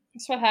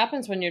 That's what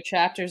happens when your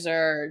chapters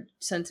are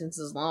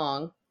sentences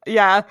long.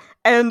 Yeah,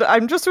 and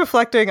I'm just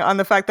reflecting on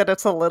the fact that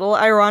it's a little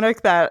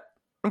ironic that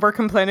we're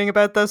complaining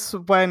about this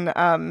when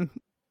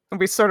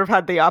we sort of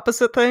had the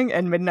opposite thing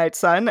in Midnight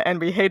Sun, and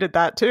we hated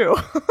that too.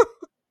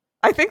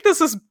 I think this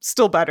is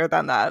still better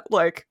than that.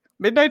 Like,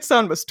 Midnight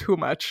Sun was too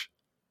much.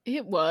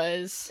 It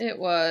was.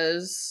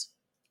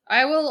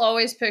 I will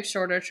always pick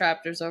shorter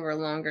chapters over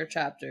longer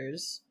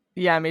chapters.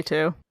 Yeah, me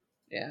too.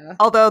 Yeah.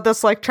 Although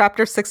this, like,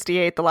 chapter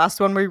 68, the last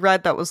one we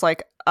read, that was,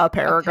 like, a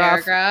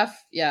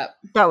paragraph. Yeah.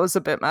 That was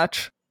a bit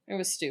much. It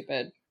was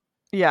stupid.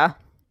 Yeah.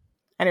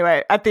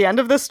 Anyway, at the end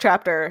of this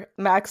chapter,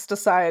 Max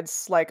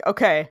decides, like,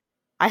 okay,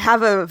 I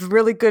have a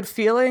really good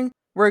feeling.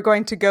 We're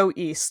going to go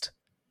east.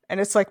 And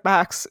it's like,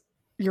 Max,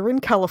 you're in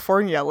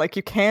California. Like,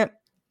 you can't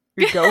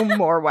go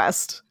more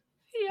west.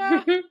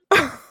 Yeah.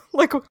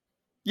 Like,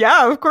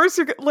 yeah, of course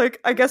you could, like,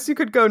 I guess you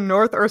could go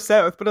north or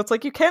south, but it's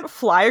like, you can't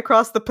fly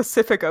across the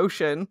Pacific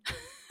Ocean.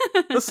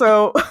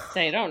 So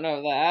they don't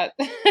know that.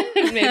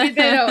 Maybe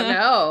they don't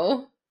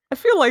know. I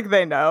feel like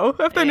they know.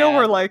 If they know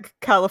where, like,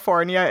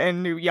 California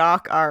and New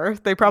York are,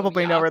 they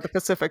probably know where the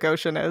Pacific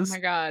Ocean is. Oh my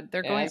God,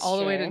 they're going all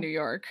the way to New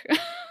York.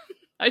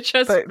 I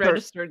just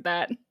registered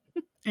that.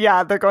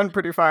 Yeah, they're going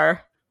pretty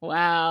far.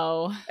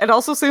 Wow. It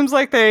also seems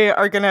like they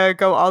are gonna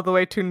go all the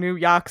way to New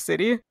York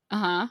City.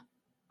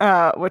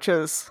 Which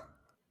is,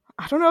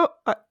 I don't know.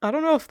 I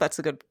don't know if that's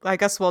a good. I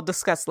guess we'll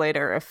discuss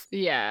later if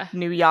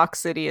New York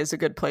City is a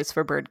good place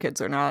for bird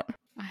kids or not.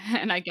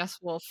 And I guess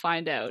we'll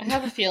find out. I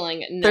have a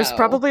feeling no. There's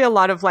probably a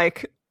lot of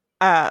like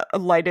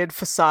lighted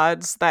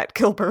facades that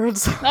kill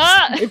birds.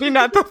 maybe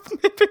not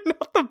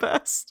the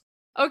best.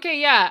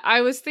 Okay, yeah.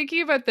 I was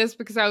thinking about this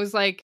because I was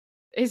like,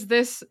 is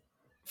this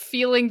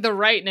feeling the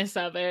rightness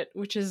of it,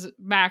 which is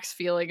Max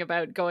feeling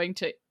about going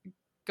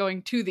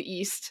to the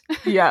east.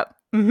 Yeah.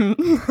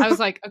 I was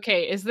like,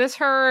 okay, is this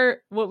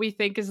her what we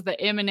think is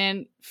the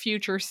imminent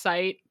future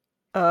site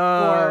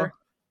or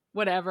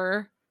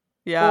whatever?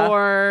 Yeah.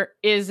 Or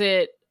is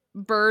it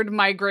bird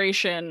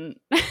migration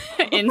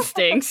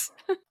instincts?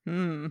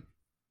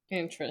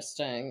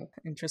 Interesting.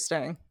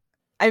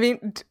 I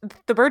mean,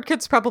 the bird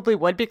kids probably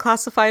would be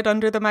classified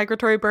under the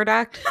Migratory Bird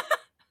Act.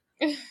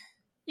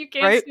 You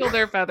can't steal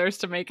their feathers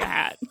to make a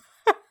hat.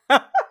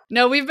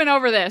 No, we've been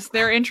over this.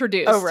 They're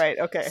introduced. Oh, right.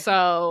 Okay.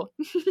 So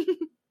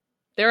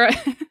they're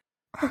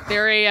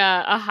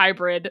a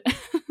hybrid.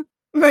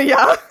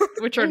 Yeah.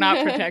 Which are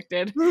not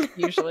protected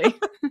usually.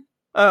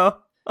 Oh.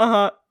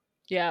 Uh-huh.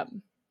 Yeah.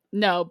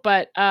 No,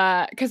 but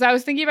because I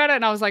was thinking about it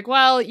and I was like,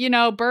 well,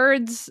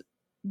 birds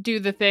do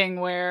the thing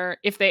where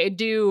if they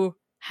do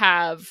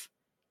have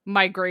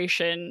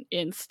migration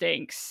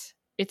instincts,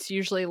 it's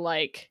usually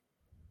like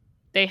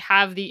they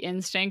have the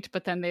instinct,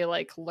 but then they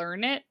like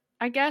learn it,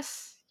 I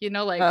guess.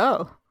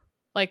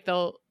 Like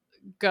they'll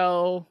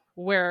go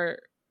where.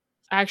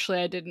 Actually,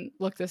 I didn't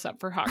look this up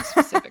for hawks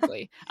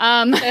specifically.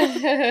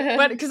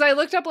 But because I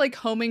looked up like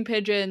homing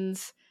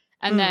pigeons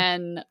and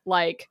then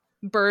like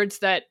birds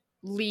that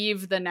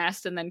leave the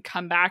nest and then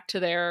come back to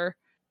their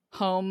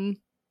home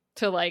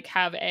to like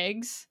have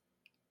eggs.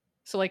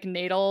 So like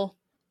natal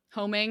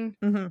homing,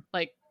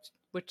 like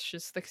which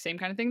is the same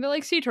kind of thing that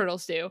like sea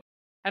turtles do.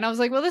 And I was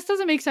like, well, this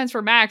doesn't make sense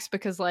for Max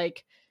because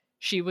like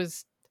she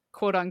was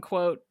quote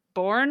unquote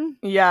born.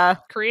 Yeah.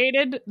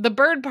 Created. The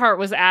bird part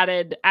was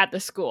added at the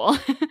school.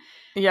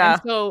 Yeah.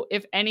 And so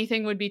if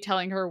anything would be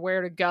telling her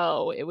where to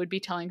go, it would be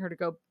telling her to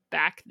go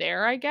back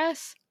there, I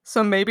guess.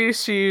 So maybe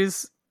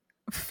she's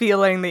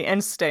feeling the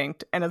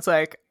instinct and it's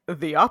like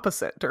the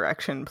opposite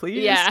direction,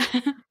 please. Yeah.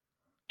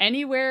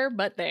 Anywhere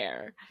but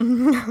there.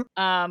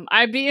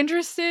 I'd be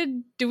interested.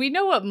 Do we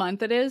know what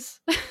month it is?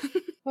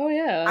 Oh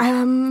yeah.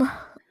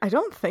 I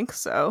don't think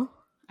so.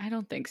 I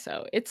don't think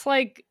so. It's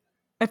like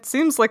it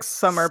seems like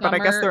summer, but I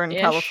guess they're in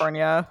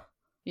California.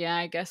 Yeah,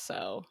 I guess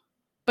so.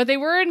 But they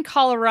were in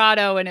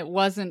Colorado and it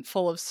wasn't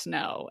full of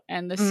snow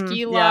and the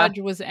ski lodge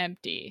was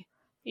empty.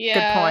 Yeah.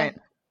 Good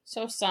point.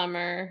 So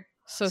summer.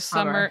 So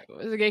summer.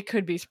 It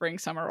could be spring,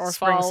 summer, or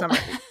spring, fall. Summer.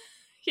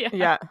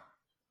 Yeah.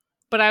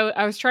 But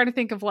I was trying to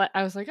think of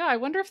I was like, oh, I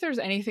wonder if there's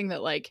anything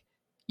that like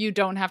you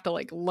don't have to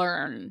like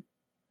learn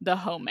the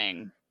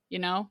homing,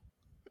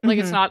 Like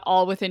it's not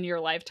all within your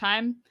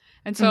lifetime.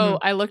 And so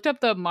I looked up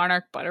the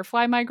monarch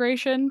butterfly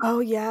migration.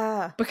 Oh,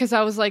 yeah. Because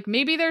I was like,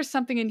 maybe there's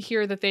something in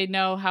here that they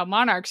know how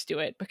monarchs do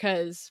it.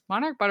 Because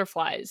monarch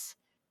butterflies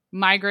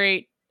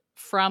migrate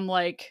from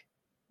like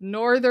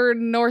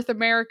northern North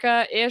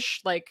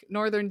America-ish, like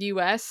northern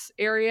US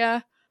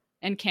area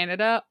and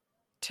Canada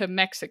to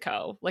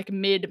Mexico, like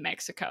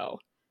mid-Mexico.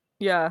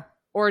 Yeah.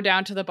 Or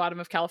down to the bottom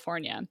of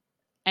California.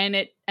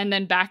 And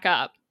then back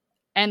up.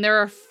 And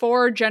there are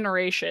 4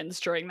 generations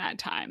during that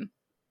time.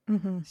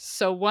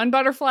 So one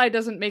butterfly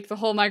doesn't make the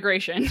whole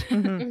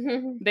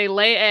migration. They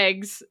lay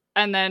eggs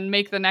and then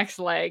make the next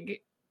leg,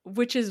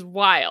 which is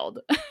wild.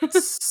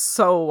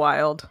 So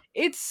wild.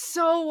 It's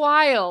so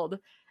wild.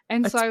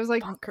 And it's so I was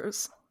like,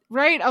 bonkers.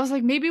 Right. I was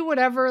like, maybe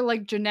whatever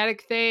like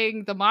genetic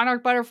thing the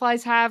monarch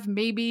butterflies have,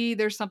 maybe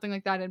there's something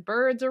like that in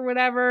birds or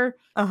whatever.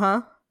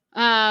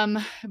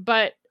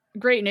 But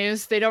great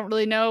news. They don't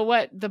really know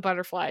what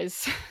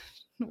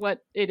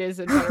it is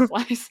in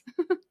butterflies.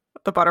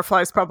 The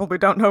butterflies probably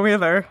don't know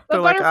either. The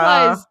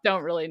butterflies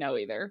don't really know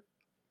either.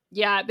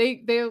 Yeah,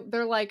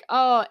 they're like,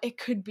 oh, it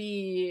could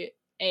be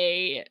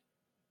a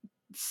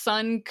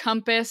sun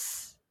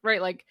compass, right?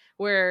 Like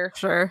where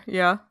sure,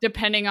 yeah.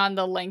 Depending on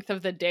the length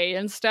of the day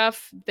and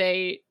stuff,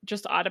 they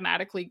just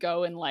automatically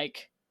go in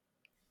like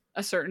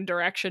a certain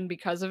direction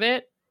because of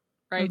it,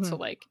 right? So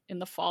like in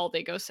the fall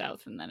they go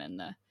south, and then in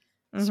the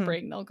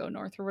spring they'll go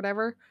north or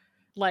whatever.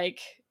 Like,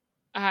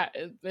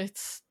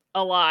 it's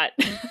a lot.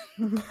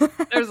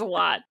 There's a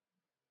lot.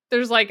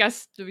 There's like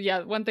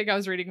one thing I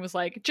was reading was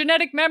like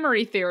genetic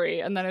memory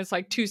theory, and then it's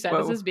like 2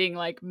 sentences being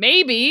like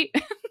maybe.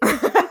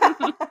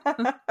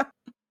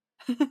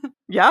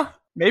 Yeah,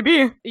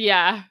 maybe.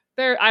 Yeah,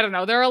 I don't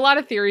know. There are a lot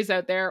of theories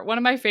out there. One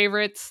of my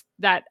favorites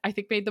that I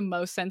think made the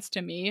most sense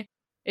to me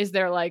is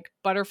they're like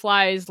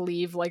butterflies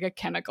leave like a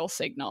chemical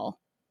signal.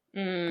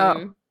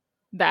 Oh,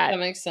 that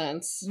makes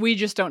sense. We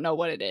just don't know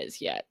what it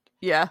is yet.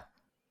 Yeah,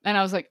 and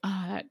I was like,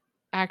 oh, that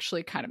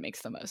actually kind of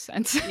makes the most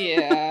sense.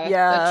 Yeah,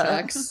 that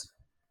checks.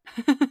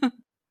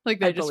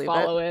 Like they just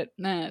follow it.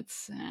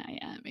 That's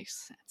it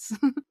makes sense.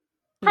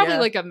 Probably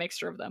like a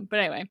mixture of them, but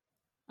anyway.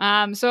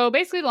 So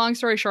basically, long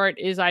story short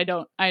is I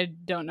don't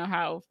know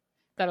how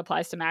that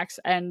applies to Max,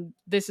 and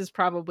this is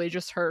probably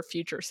just her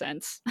future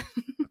sense.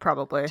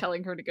 Probably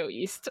telling her to go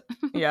east.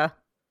 Yeah,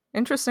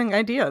 interesting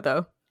idea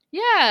though.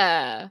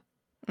 Yeah.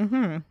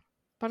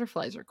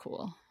 Butterflies are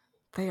cool.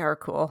 They are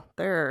cool.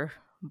 They're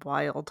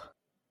wild.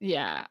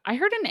 Yeah. I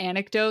heard an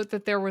anecdote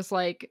that there was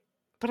like,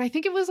 but I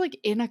think it was like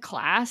in a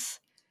class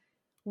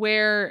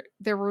where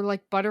there were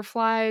like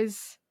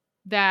butterflies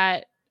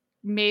that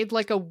made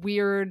like a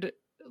weird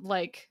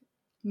like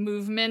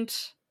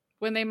movement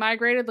when they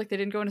migrated. Like they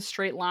didn't go in a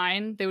straight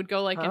line. They would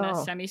go like in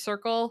a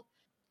semicircle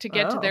to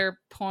get to their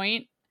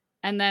point.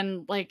 And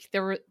then like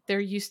there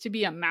used to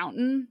be a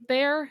mountain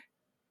there.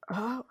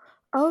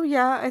 Oh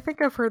yeah, I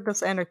think I've heard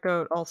this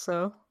anecdote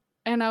also.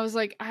 And I was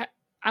like,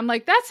 I'm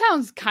like, that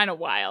sounds kind of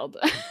wild.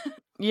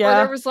 Yeah. Or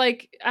there was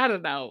like, I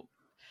don't know.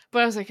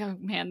 But I was like, oh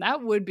man,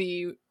 that would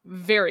be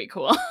very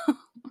cool.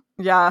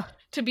 Yeah.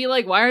 To be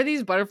like, why are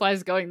these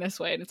butterflies going this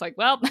way? And it's like,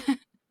 well,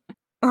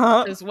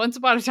 because once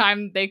upon a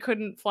time they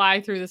couldn't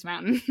fly through this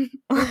mountain.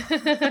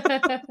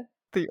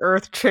 The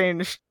earth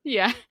changed.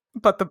 Yeah.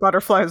 But the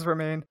butterflies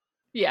remain.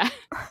 Yeah.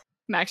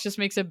 Max just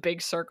makes a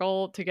big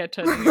circle to get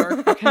to New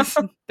York because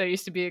there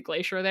used to be a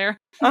glacier there.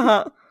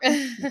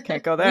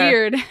 Can't go there.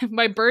 Weird.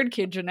 My bird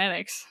kid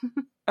genetics.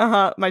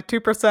 My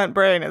 2%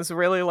 brain is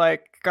really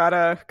like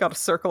gotta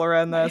circle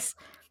around this.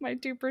 My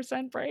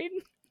 2% brain?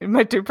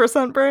 My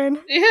 2% brain?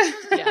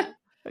 Yeah.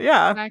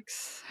 Yeah.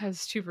 Max has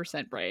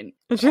 2% brain.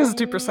 She has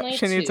 2%.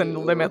 She needs a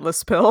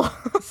limitless pill.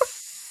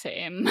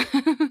 Same.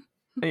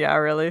 Yeah,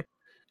 really.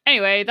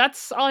 Anyway,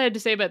 that's all I had to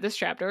say about this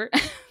chapter.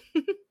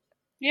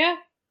 Yeah.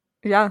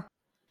 Yeah.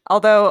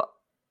 Although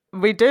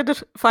we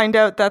did find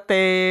out that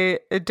they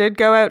did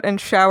go out and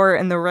shower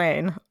in the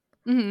rain.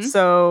 Mm-hmm.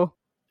 So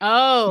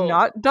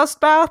not dust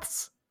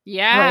baths.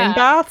 Yeah. Rain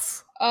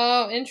baths.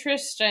 Oh,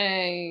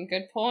 interesting.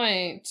 Good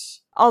point.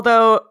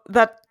 Although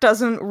that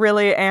doesn't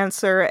really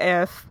answer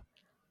if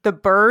the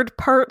bird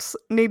parts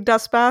need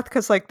dust bath,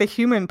 because like the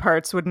human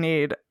parts would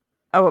need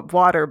a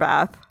water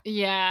bath.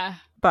 Yeah.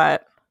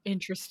 But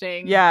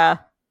interesting. Yeah.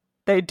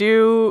 They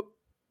do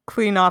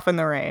clean off in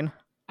the rain.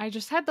 I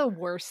just had the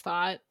worst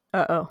thought.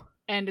 Uh-oh.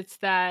 And it's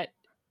that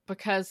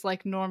because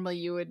like normally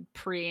you would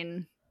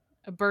preen,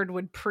 a bird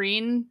would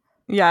preen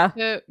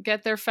to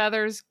get their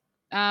feathers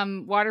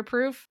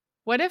waterproof.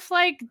 What if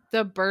like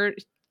the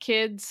bird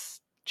kids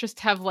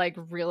just have like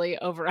really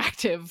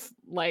overactive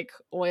like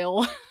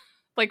oil?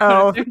 Like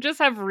they just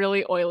have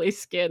really oily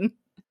skin.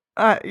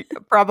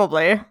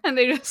 Probably. And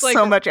they just like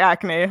so much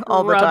acne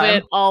all the time. Rub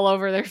it all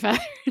over their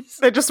feathers.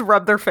 They just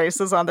rub their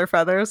faces on their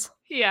feathers.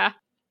 Yeah.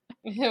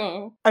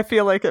 Ew. I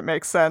feel like it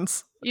makes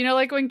sense. You know,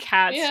 like when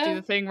cats do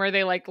the thing where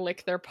they like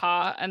lick their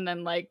paw and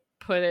then like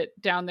put it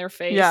down their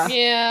face to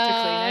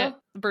clean it.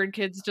 Bird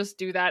kids just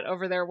do that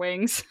over their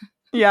wings.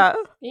 Yeah.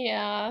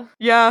 Yeah.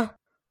 Yeah.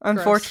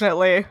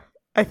 Unfortunately,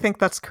 I think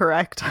that's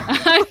correct.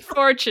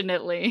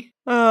 Unfortunately.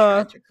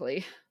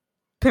 Tragically.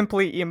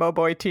 Pimply emo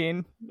boy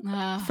teen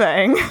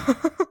thing.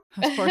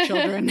 Those poor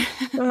children.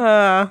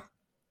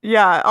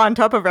 Yeah, on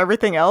top of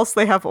everything else,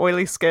 they have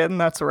oily skin.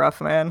 That's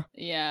rough, man.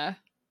 Yeah.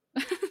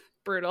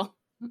 Brutal.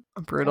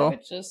 Brutal. I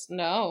would just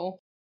No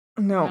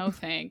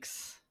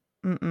thanks.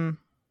 Mm-mm.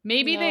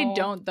 Maybe they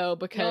don't though,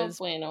 because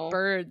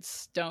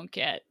birds don't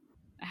get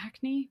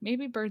acne.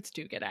 Maybe birds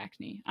do get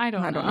acne. I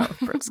don't know if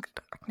birds get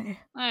acne.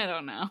 I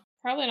don't know.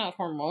 Probably not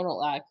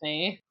hormonal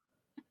acne.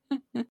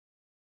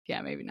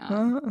 Yeah, maybe not.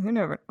 You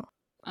never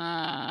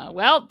know.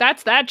 Well,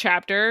 that's that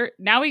chapter.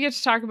 Now we get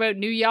to talk about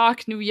New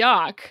Yawk, New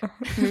Yawk.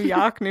 New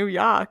Yawk, New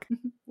Yawk.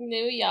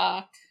 New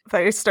Yawk.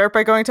 They start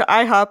by going to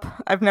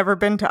IHOP. I've never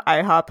been to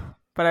IHOP,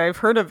 but I've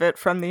heard of it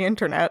from the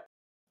internet.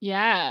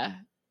 Yeah.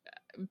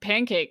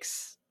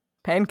 Pancakes.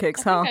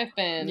 Pancakes, I think I've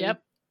been.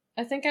 Yep.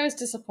 I think I was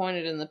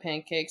disappointed in the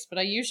pancakes, but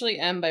I usually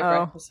am by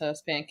Breakfast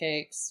House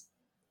pancakes.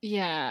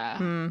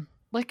 Yeah.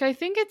 Like, I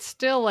think it's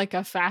still like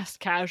a fast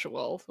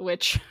casual,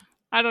 which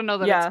I don't know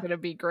that it's going to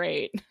be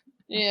great.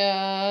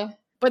 Yeah.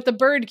 But the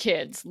bird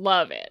kids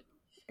love it.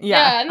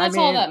 Yeah, and that's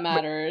all that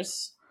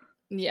matters.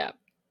 Yeah.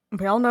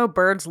 We all know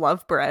birds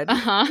love bread.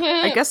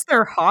 I guess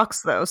they're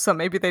hawks, though, so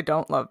maybe they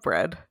don't love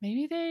bread.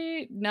 Maybe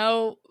they...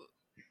 No,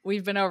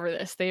 we've been over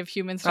this. They have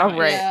human stomachs. Oh,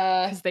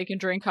 right. Because they can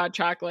drink hot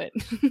chocolate.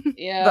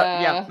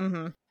 Yeah.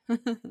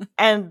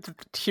 And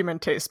human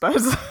taste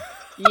buds.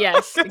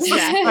 Yes,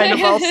 exactly. Kind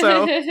of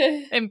also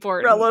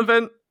important.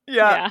 Relevant.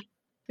 Yeah.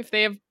 If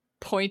they have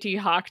pointy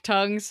hawk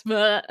tongues.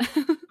 Bleh.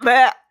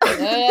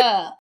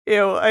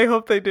 Ew, I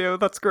hope they do.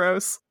 That's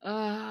gross.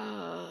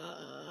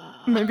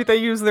 Maybe they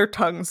use their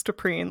tongues to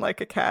preen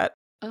like a cat.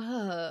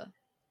 Yuck.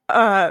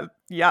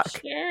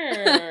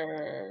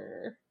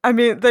 Sure. I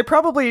mean, they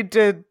probably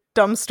did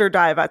dumpster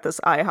dive at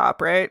this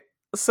IHOP, right?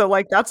 So,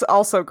 like, that's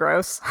also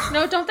gross.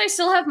 No, don't they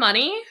still have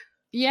money?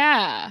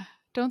 Yeah.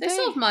 Don't they? They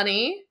still have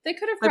money. They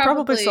could have They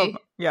probably still...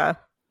 Yeah.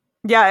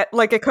 Yeah,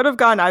 like, it could have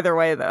gone either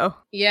way, though.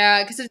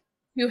 Yeah, because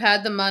who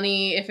had the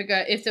money, if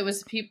it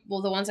was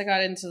people, the ones that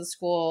got into the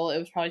school, it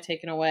was probably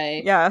taken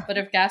away. Yeah. But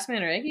if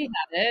Gasman or Iggy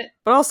had it.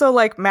 But also,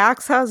 like,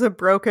 Max has a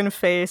broken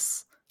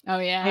face. Oh,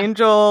 yeah.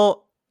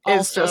 Angel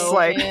is just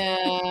like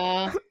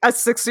a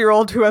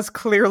 6-year-old who has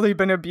clearly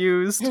been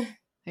abused.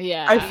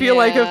 Yeah. I feel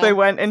like if they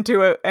went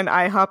into an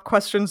IHOP,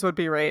 questions would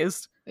be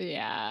raised.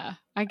 Yeah.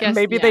 I guess and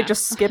maybe they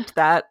just skipped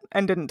that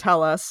and didn't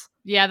tell us.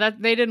 Yeah,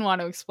 that they didn't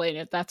want to explain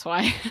it. That's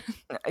why.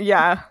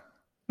 Yeah.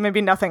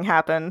 Maybe nothing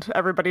happened.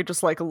 Everybody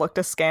just like looked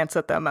askance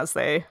at them as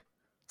they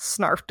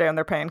snarfed down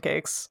their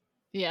pancakes.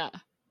 Yeah.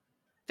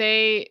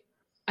 They,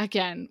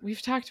 again,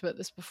 we've talked about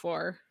this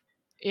before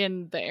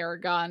in the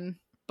Aragon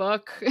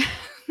book.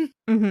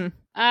 Mm-hmm.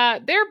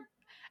 They're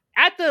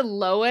at the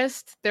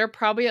lowest, they're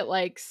probably at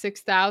like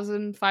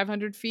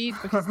 6,500 feet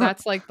because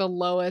that's like the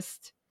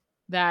lowest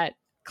that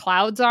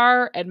clouds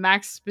are. And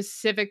Max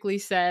specifically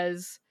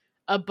says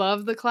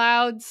above the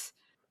clouds.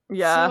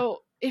 Yeah.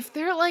 So if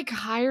they're like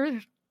higher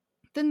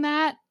than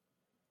that,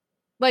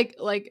 like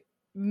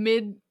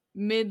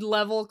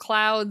mid-level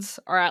clouds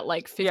are at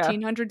like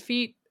 1,500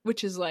 feet,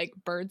 which is like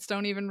birds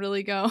don't even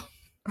really go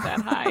that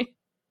high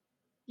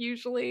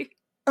usually.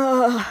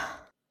 So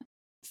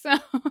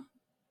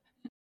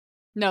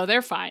no,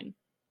 they're fine.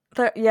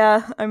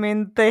 Yeah, I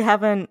mean, they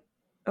haven't.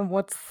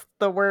 What's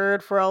the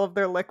word for all of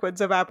their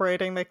liquids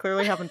evaporating? They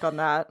clearly haven't done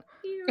that.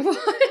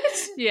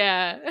 What?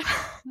 Yeah.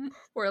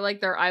 Where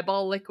like their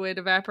eyeball liquid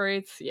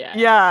evaporates. Yeah.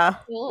 Yeah.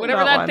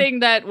 Whatever that thing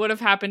that would have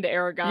happened to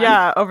Aragon.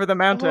 Yeah, over the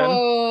mountain.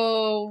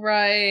 Oh,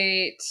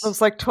 right. It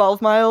was like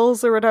 12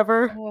 miles or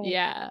whatever. Oh.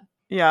 Yeah.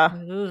 Yeah.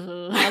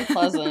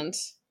 Unpleasant.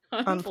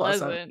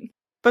 Unpleasant.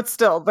 But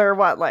still, they're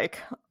what, like,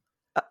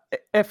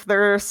 if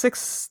they're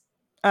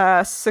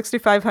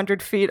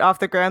 6,500 feet off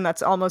the ground,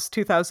 that's almost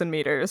 2,000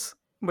 meters,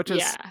 which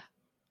is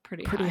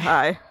pretty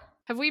high.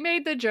 Have we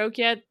made the joke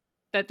yet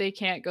that they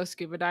can't go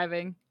scuba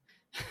diving?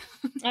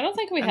 I don't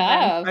think we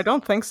have. I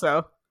don't think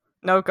so.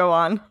 No, go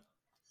on.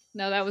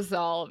 No, that was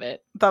all of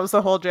it. That was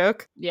the whole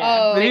joke?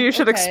 Yeah. Maybe you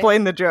should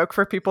explain the joke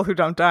for people who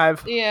don't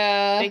dive.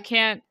 Yeah. They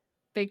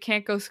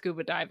can't go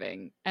scuba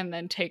diving and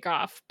then take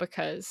off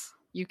because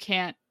you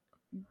can't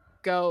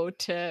go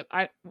to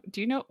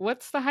do you know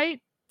what's the height,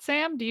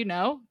 Sam? Do you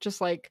know?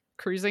 Just like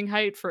cruising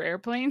height for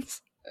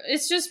airplanes?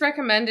 It's just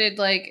recommended,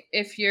 like,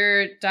 if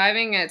you're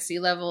diving at sea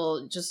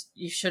level, just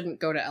you shouldn't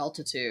go to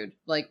altitude.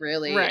 Like,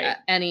 really, at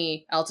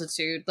any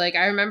altitude. Like,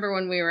 I remember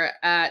when we were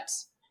at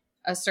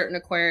a certain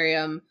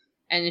aquarium,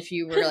 and if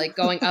you were, like,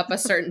 going up a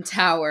certain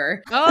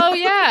tower... Oh,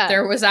 yeah!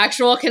 There was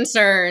actual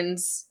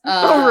concerns.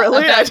 Oh,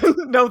 really? I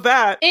didn't know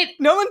that.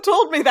 No one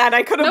told me that.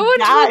 I could have died. No one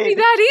told me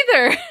that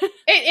either.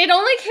 It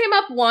only came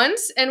up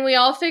once, and we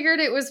all figured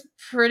it was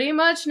pretty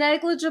much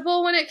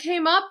negligible when it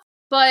came up,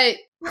 but...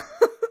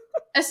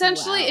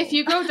 Essentially, if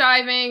you go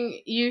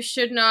diving, you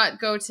should not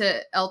go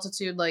to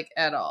altitude, like,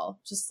 at all.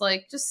 Just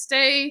stay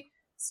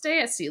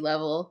at sea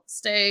level.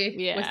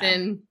 Stay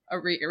within a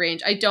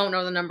range. I don't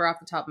know the number off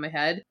the top of my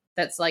head.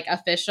 That's, like,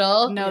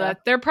 official. No,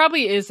 that there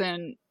probably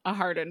isn't a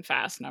hard and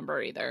fast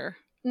number either.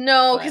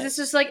 No, because it's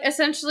just, like,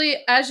 essentially,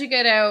 as you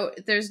get out,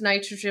 there's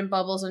nitrogen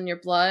bubbles in your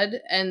blood.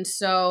 And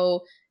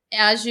so,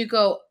 as you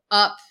go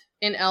up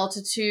in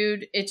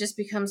altitude, it just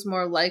becomes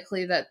more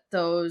likely that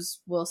those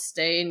will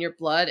stay in your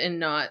blood and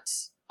not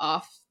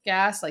off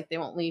gas, like they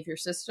won't leave your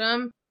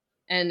system,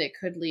 and it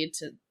could lead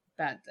to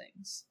bad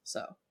things.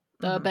 So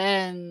the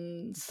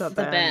bends. Dun,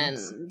 dun,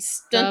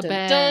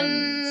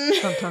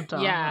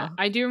 dun. Yeah,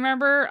 I do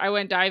remember I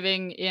went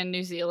diving in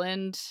New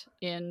Zealand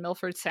in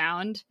Milford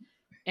Sound,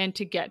 and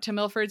to get to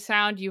Milford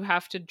Sound you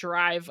have to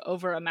drive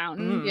over a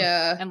mountain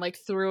and like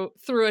through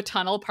a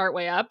tunnel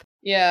partway up.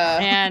 Yeah.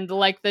 And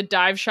like the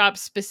dive shop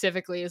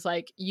specifically is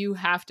like, you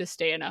have to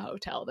stay in a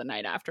hotel the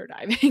night after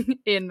diving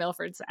in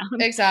Milford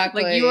Sound.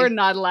 Exactly. Like you are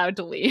not allowed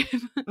to leave.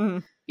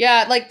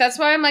 Yeah, like that's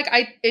why I'm like,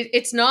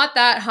 it's not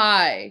that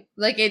high.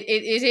 Like it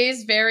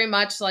is very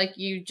much like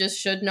you just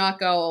should not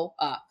go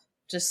up.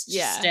 Just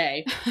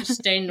stay. Just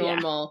stay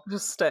normal.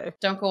 Just stay.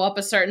 Don't go up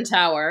a certain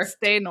tower.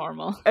 Stay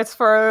normal. It's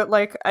for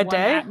like a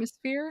day?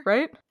 Atmosphere?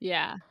 Right?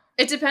 Yeah.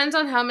 It depends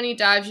on how many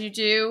dives you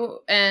do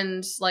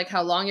and like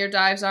how long your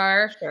dives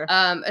are. Sure.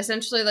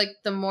 Essentially, like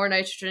the more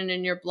nitrogen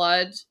in your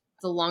blood,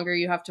 the longer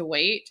you have to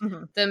wait.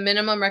 Mm-hmm. The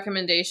minimum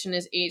recommendation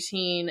is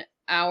 18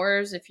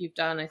 hours if you've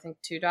done, I think,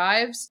 2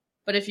 dives.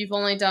 But if you've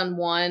only done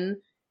 1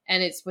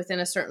 and it's within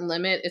a certain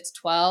limit, it's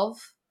 12.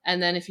 And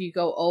then if you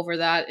go over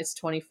that, it's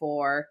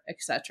 24,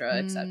 etc.,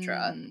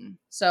 etc.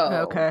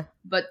 So, okay.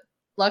 But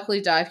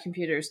luckily, dive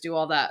computers do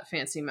all that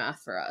fancy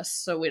math for us,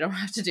 so we don't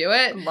have to do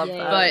it. Love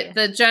that. But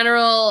the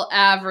general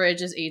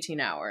average is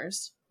 18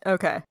 hours.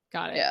 Okay.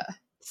 Got it. Yeah.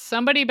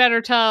 Somebody better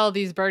tell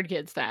these bird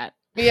kids that.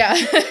 Yeah.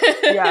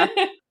 Yeah.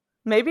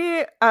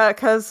 Maybe,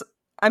 because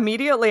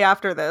immediately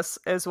after this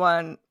is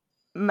when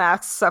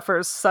Max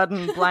suffers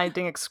sudden,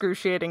 blinding,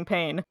 excruciating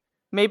pain.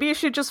 Maybe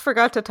she just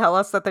forgot to tell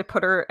us that they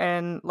put her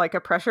in, like, a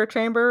pressure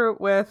chamber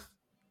with,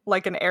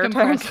 like, an air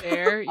tank.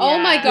 Air, Oh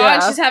my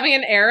god, she's having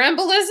an air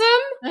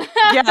embolism?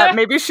 Yeah,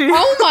 maybe she...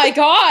 Oh my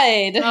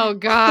god! Oh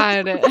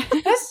god.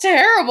 That's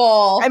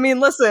terrible. I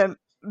mean, listen,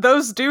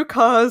 those do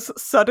cause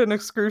sudden,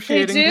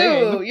 excruciating pain.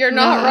 They do. You're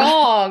not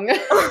wrong.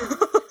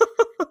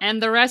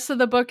 And the rest of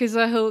the book is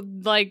a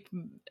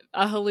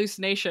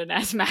hallucination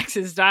as Max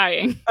is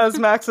dying. As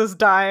Max is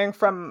dying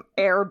from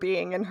air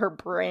being in her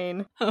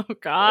brain. Oh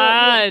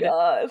god. Oh my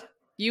god.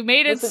 You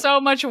made it so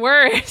much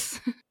worse.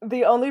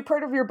 The only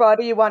part of your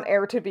body you want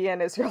air to be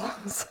in is your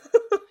lungs.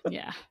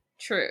 Yeah.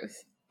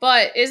 Truth.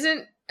 But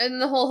isn't, in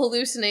the whole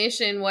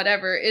hallucination,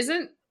 whatever,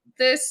 isn't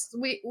this,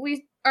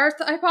 our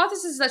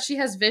hypothesis is that she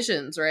has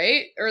visions,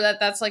 right? Or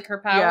that's like her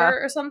power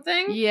or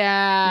something?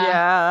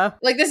 Yeah.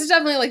 Like, this is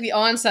definitely like the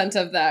onset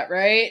of that,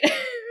 right?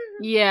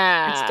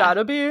 Yeah. It's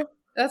gotta be.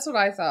 That's what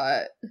I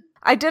thought.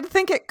 I did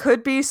think it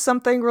could be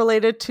something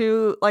related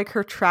to, like,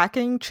 her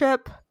tracking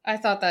chip. I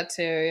thought that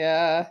too,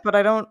 yeah. But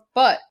I don't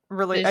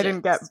really, I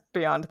didn't get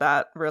beyond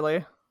that,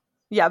 really.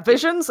 Yeah,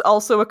 visions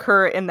also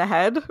occur in the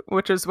head,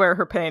 which is where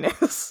her pain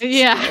is.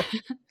 Yeah.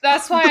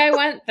 That's why I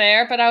went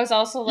there, but I was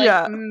also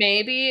like,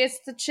 maybe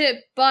it's the chip,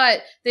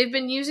 but they've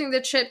been using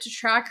the chip to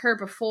track her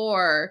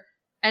before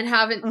and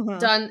haven't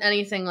done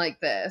anything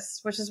like this,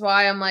 which is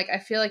why I'm like, I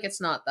feel like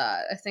it's not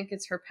that. I think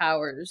it's her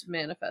powers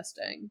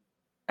manifesting.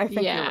 I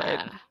think you're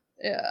right.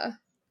 Yeah.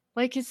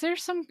 Like, is there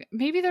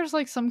maybe there's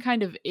like some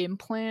kind of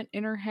implant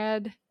in her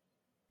head?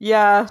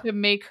 Yeah. To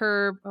make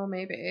her... Oh,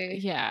 maybe.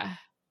 Yeah.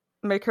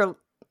 Make her,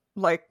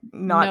 like,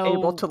 not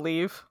able to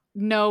leave.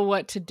 Know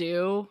what to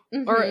do.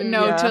 Or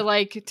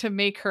to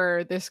make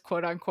her this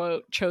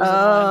quote-unquote chosen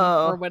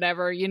one or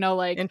whatever. You know,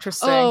 like,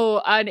 interesting.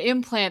 An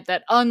implant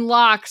that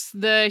unlocks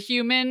the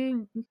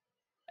human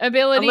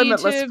ability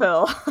limitless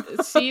pill.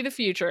 See the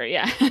future.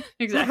 Yeah,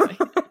 exactly.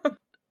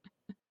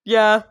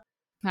 Yeah.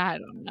 I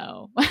don't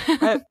know.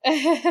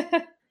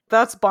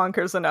 That's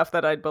bonkers enough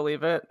that I'd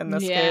believe it in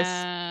this case.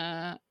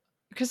 Yeah.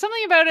 Because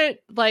something about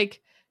it,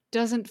 like,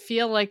 doesn't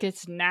feel like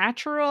it's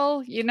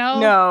natural, you know?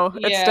 No,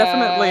 it's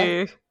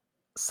definitely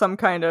some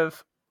kind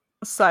of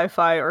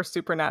sci-fi or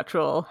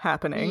supernatural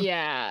happening.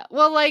 Yeah.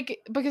 Well, like,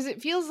 because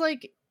it feels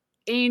like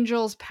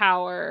Angel's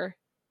power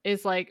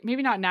is, like,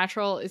 maybe not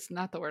natural, it's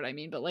not the word I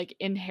mean, but, like,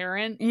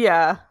 inherent.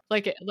 Yeah.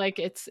 Like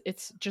it's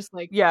just,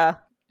 like, I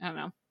don't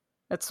know.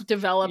 It's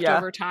developed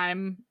over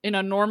time in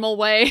a normal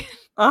way.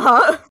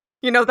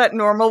 You know, that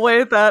normal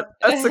way that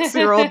a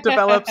 6-year-old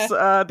develops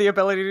the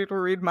ability to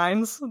read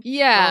minds?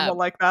 Yeah. Normal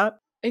like that?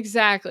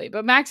 Exactly.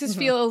 But Max's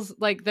feels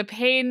like the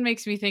pain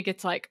makes me think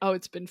it's like, oh,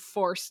 it's been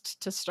forced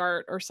to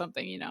start or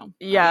something, you know?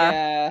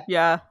 Yeah.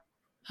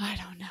 I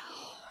don't know.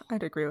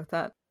 I'd agree with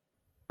that.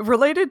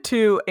 Related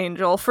to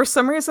Angel, for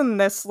some reason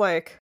this,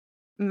 like,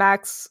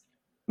 Max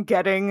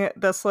getting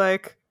this,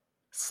 like,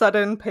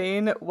 sudden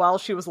pain while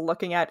she was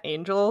looking at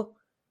Angel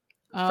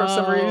for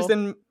some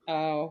reason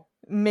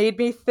made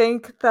me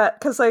think that,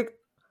 because, like,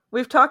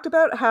 we've talked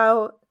about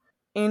how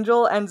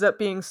Angel ends up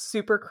being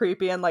super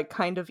creepy and, like,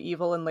 kind of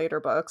evil in later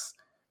books.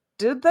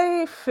 Did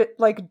they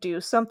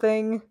do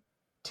something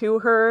to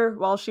her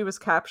while she was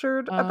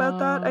captured about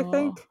that, I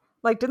think?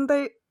 Like, didn't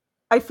they?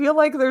 I feel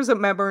like there's a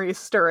memory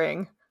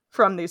stirring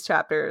from these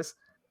chapters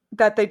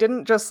that they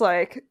didn't just,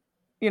 like,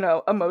 you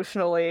know,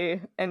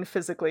 emotionally and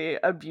physically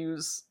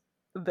abuse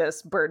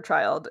this bird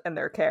child in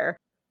their care,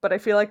 but I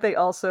feel like they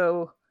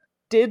also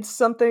did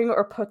something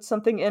or put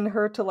something in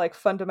her to, like,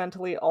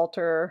 fundamentally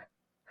alter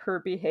her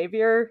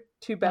behavior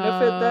to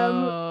benefit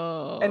them.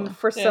 And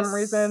for some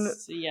reason,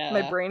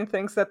 my brain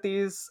thinks that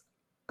these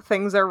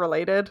things are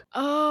related.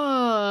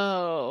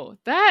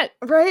 That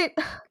right?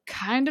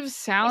 Kind of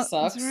sounds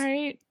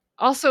right.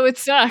 Also, it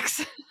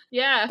sucks.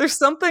 Yeah. There's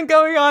something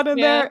going on in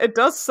there. It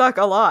does suck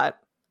a lot.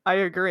 I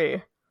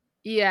agree.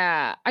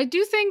 Yeah. I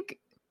do think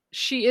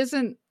she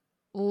isn't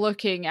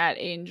looking at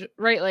Angel,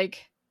 right?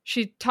 Like,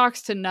 she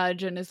talks to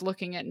Nudge and is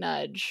looking at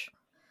Nudge,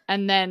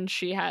 and then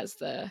she has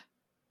the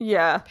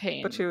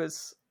pain.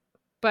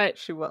 But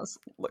she was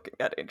looking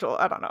at Angel.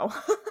 I don't know.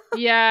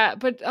 Yeah,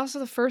 but also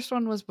the first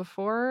one was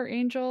before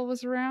Angel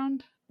was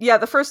around. Yeah,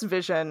 the first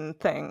vision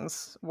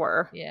things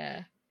were.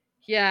 Yeah,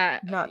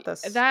 not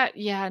this. What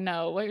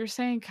you're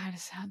saying kind of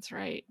sounds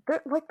right.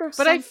 There's but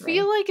something. I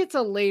feel like it's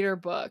a later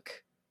book.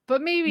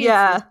 But maybe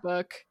it's this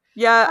book.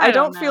 Yeah, I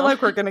don't feel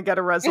like we're gonna get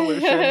a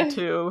resolution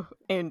to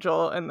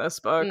Angel in this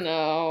book.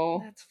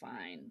 No. That's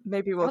fine.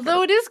 Maybe we'll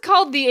Although it is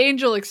called the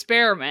Angel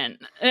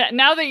Experiment.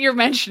 Now that you're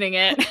mentioning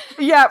it.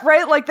 Yeah,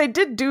 right? Like, they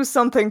did do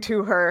something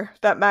to her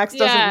that Max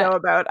doesn't know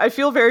about. I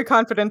feel very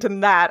confident in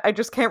that. I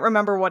just can't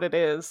remember what it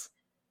is.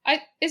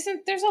 There's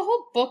a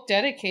whole book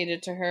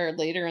dedicated to her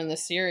later in the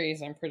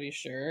series, I'm pretty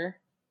sure.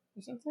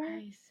 Isn't there?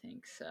 I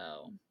think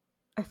so.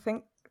 I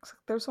think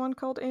there's one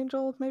called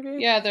Angel, maybe?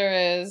 Yeah,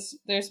 there is.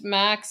 There's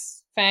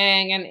Max,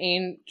 Fang, and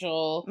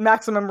Angel.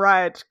 Maximum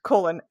Ride,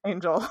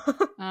 Angel.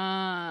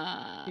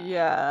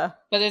 Yeah.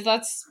 But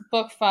that's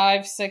book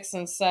 5, 6,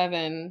 and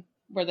 7,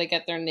 where they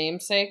get their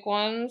namesake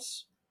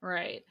ones.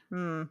 Right.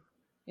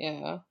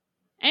 Yeah.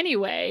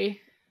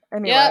 Anyway.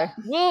 Yep.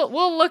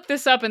 We'll look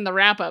this up in the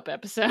wrap-up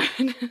episode.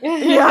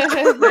 Yeah.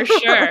 For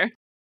sure.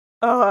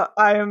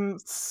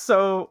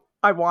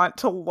 I want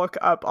to look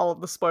up all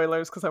of the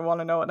spoilers because I want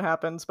to know what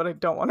happens, but I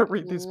don't want to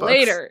read these books.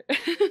 Later.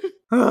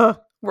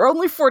 We're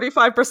only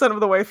 45%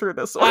 of the way through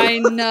this one. I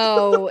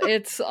know.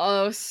 It's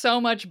so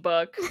much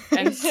book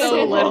and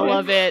so little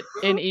of it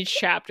in each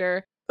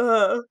chapter.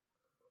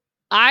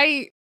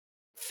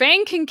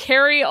 Fang can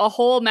carry a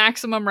whole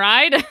Maximum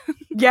Ride.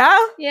 Yeah?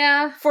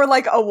 Yeah. For,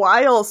 like, a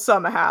while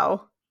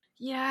somehow.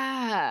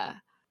 Yeah.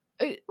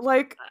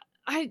 Like...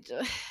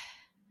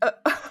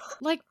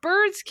 like,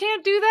 birds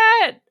can't do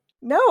that.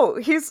 No,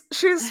 she's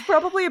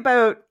probably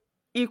about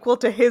equal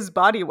to his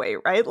body weight,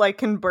 right? Like,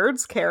 can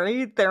birds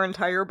carry their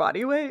entire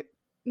body weight?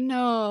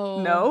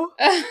 No. No?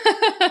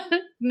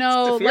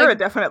 No. Saphira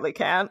definitely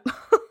can't.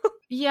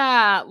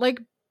 Yeah, like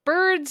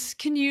birds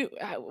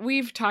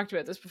we've talked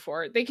about this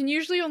before. They can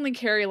usually only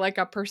carry like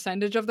a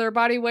percentage of their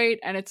body weight,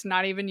 and it's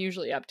not even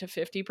usually up to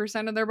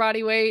 50% of their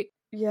body weight.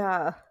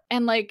 Yeah.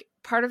 And like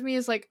part of me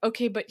is like,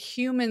 okay, but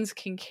humans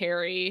can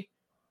carry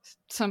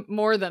some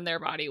more than their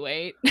body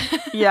weight.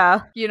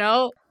 Yeah. You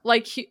know?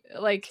 Like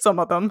some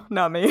of them,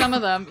 not me. Some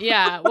of them,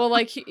 yeah. Well,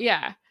 like,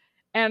 yeah.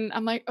 And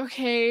I'm like,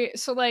 okay,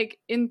 so like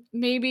in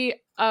maybe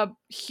a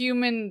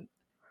human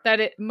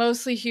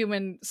mostly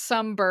human,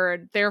 some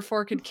bird,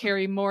 therefore could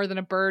carry more than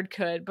a bird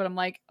could. But I'm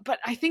like, but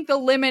I think the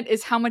limit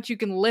is how much you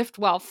can lift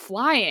while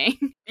flying.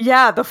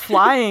 Yeah, the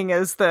flying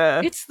is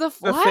it's the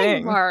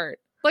flying part.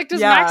 Like,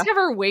 does Max have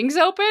her wings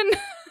open?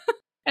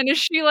 And is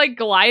she like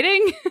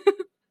gliding?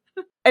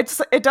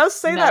 It does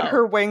say that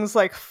her wings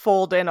like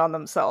fold in on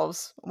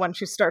themselves when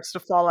she starts to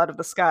fall out of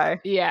the sky.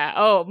 Yeah.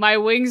 Oh, my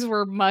wings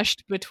were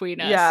mushed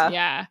between us.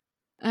 Yeah.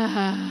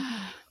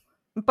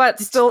 But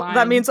still,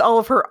 that means all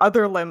of her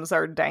other limbs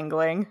are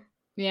dangling.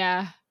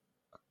 Yeah.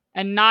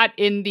 And not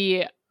in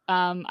the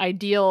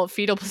ideal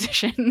fetal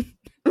position.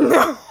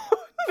 No.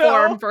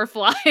 Form for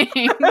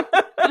flying.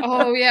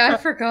 Oh, yeah, I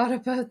forgot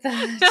about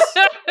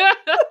that.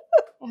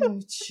 Oh,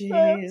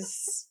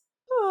 jeez.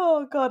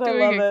 Oh, God, I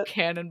love it.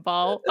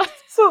 Cannonball. It's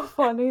so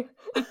funny.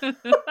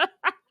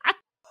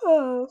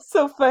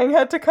 So Fang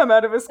had to come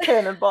out of his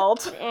cannonball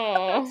to get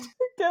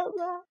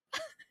that.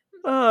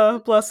 Oh,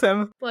 bless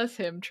him. Bless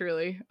him,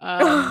 truly.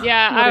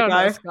 Yeah, I don't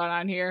know what's going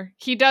on here.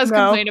 He does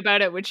complain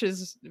about it, which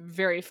is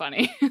very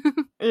funny.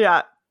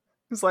 Yeah.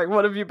 He's like,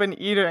 what have you been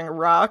eating?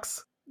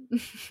 Rocks?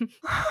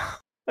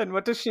 And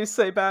what does she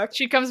say back?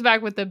 She comes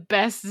back with the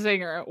best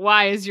zinger.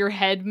 Why, is your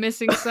head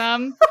missing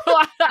some?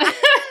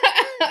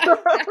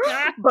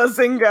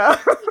 Bazinga.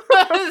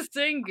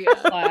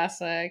 Bazinga.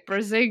 Classic.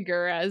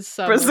 Brazinger, as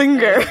some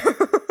Brazinger.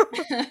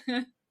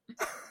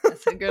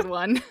 That's a good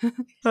one.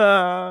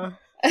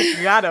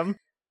 Got him.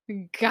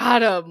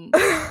 Got him.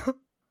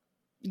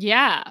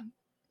 Yeah.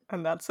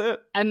 And that's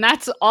it. And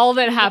that's all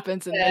that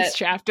happens in this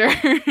chapter.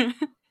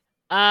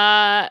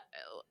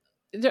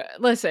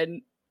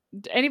 Listen,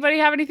 anybody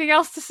have anything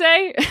else to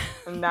say?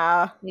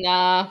 Nah.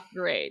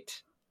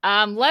 Great.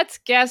 Let's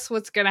guess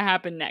what's gonna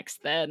happen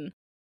next then.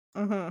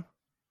 Mm-hmm.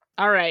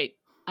 All right.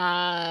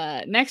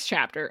 Next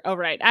chapter. All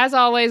right. As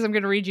always, I'm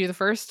gonna read you the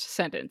first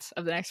sentence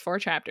of the next 4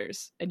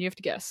 chapters, and you have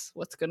to guess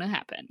what's gonna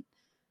happen.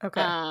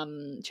 Okay.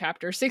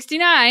 Chapter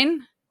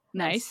 69.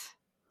 Nice.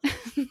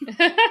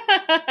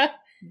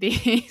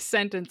 The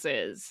sentence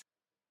is: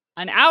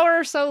 an hour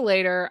or so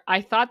later,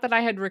 I thought that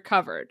I had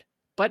recovered,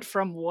 but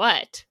from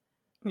what?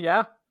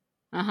 Yeah.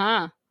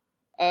 Uh-huh.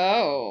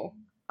 Oh.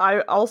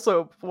 I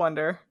also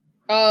wonder.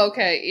 Oh,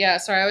 okay. Yeah,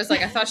 sorry. I was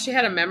like, I thought she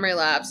had a memory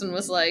lapse and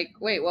was like,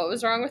 wait, what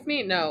was wrong with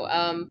me?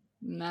 No.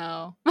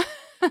 No.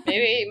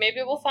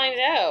 maybe we'll find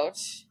out.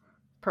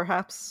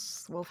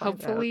 Perhaps we'll find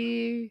out.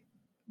 Hopefully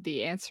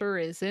the answer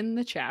is in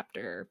the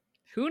chapter.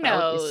 Who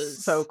knows? That would be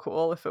so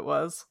cool if it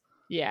was.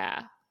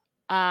 Yeah.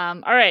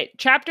 All right.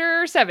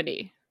 Chapter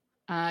 70.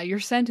 Your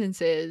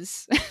sentence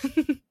is...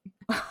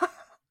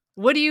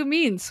 What do you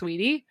mean,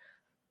 sweetie?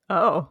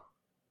 Oh.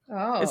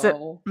 Is it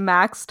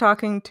Max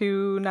talking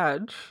to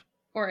Nudge?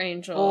 Or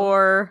Angel?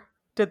 Or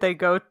did they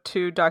go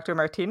to Dr.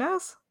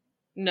 Martinez?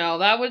 No,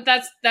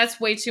 that's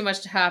way too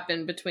much to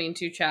happen between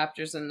 2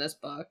 chapters in this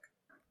book.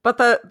 But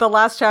the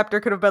last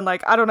chapter could have been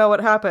like, I don't know what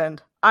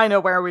happened. I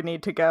know where we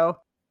need to go.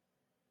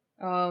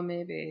 Oh,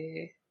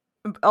 maybe.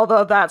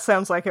 Although that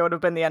sounds like it would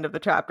have been the end of the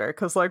chapter,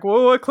 because like,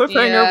 whoa, a cliffhanger,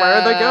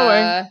 where are they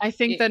going? I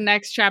think the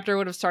next chapter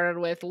would have started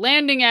with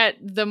landing at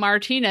the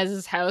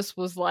Martinez's house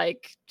was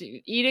like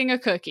eating a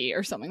cookie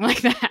or something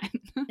like that.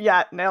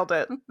 Yeah, nailed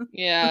it.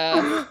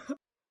 Yeah.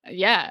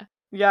 Yeah.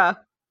 Yeah.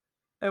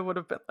 It would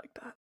have been like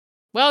that.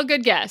 Well,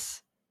 good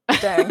guess.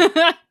 Dang.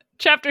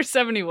 Chapter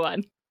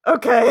 71.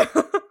 Okay.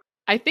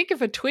 I think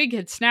if a twig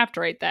had snapped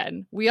right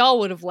then, we all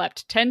would have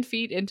leapt 10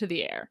 feet into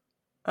the air.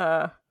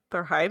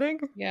 They're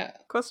hiding? Yeah.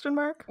 Question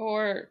mark?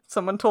 Or...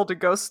 someone told a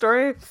ghost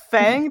story?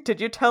 Fang, did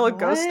you tell a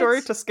ghost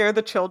story to scare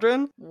the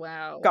children?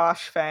 Wow.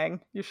 Gosh, Fang,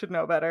 you should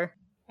know better.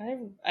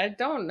 I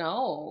don't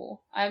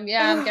know. I'm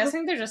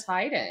guessing they're just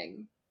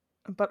hiding.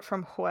 But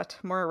from what?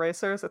 More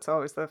erasers? It's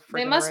always the freaking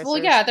They must, erasers.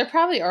 well, yeah, they're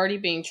probably already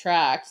being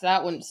tracked.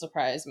 That wouldn't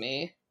surprise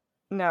me.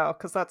 No,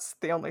 because that's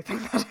the only thing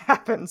that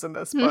happens in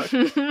this book.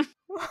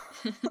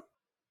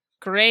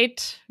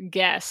 Great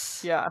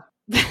guess. Yeah.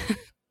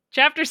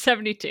 Chapter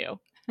 72.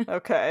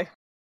 Okay.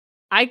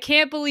 I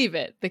can't believe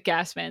it, the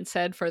gas man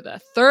said for the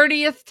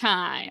 30th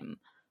time.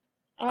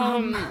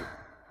 I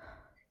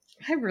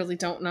really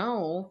don't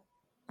know.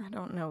 I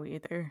don't know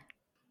either.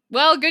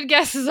 Well, good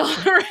guesses all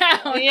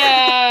around.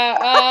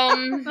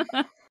 Yeah,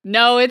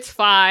 No, it's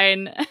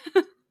fine.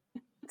 It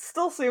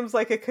still seems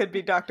like it could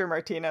be Dr.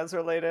 Martinez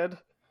related.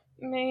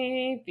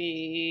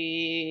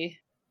 Maybe.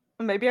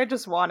 Maybe I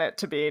just want it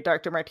to be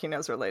Dr.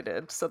 Martinez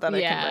related so that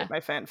I can write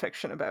my fan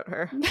fiction about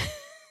her.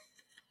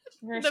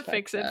 The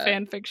Fix-It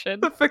fan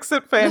fiction. The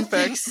Fix-It fanfic.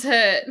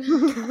 Fix-It.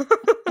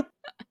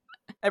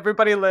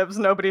 Everybody lives,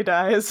 nobody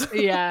dies.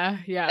 Yeah,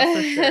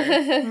 for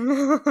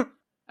sure.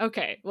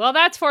 Okay, well,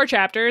 that's 4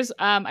 chapters.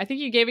 I think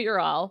you gave it your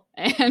all,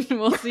 and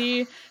we'll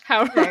see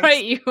how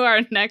right you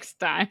are next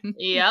time.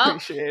 Yeah,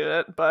 appreciate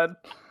it, bud.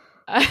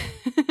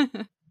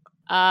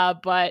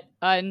 But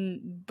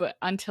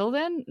until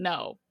then,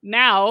 no.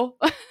 Now,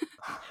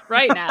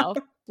 right now,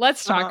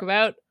 let's talk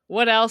about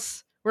what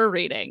else we're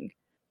reading.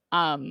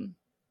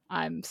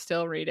 I'm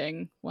still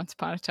reading Once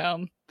Upon a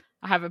Tome.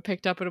 I haven't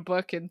picked up a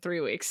book in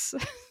 3 weeks.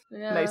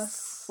 Yeah.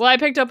 Nice. Well, I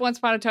picked up Once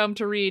Upon a Tome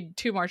to read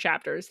 2 more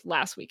chapters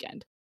last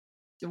weekend.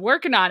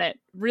 Working on it.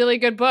 Really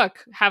good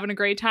book. Having a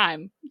great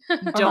time.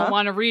 Don't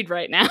want to read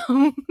right now.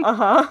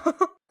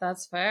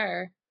 That's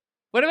fair.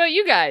 What about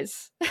you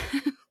guys?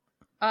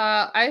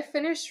 I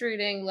finished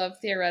reading Love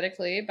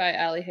Theoretically by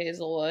Ali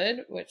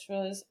Hazelwood, which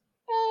was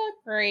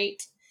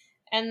great.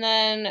 And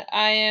then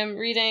I am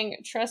reading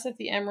Trust at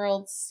the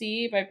Emerald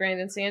Sea by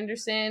Brandon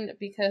Sanderson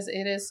because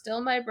it is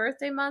still my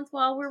birthday month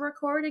while we're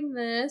recording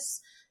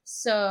this.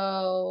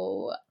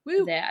 So,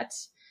 that.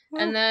 Woo.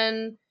 And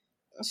then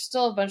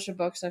still a bunch of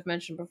books I've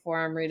mentioned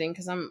before I'm reading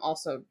because I'm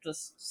also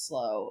just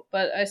slow.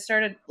 But I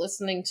started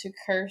listening to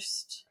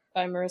Cursed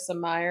by Marissa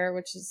Meyer,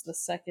 which is the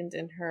second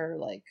in her,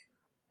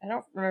 I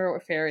don't remember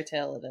what fairy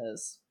tale it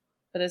is,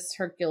 but it's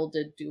her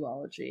Gilded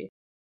duology.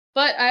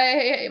 But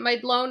my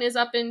loan is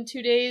up in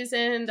 2 days,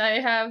 and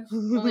I have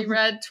only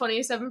read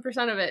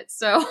 27% of it.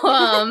 So,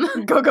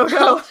 go.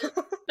 Don't think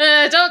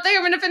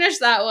I'm going to finish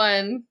that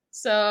one.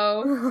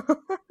 So,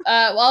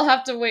 I'll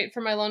have to wait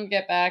for my loan to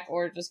get back,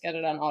 or just get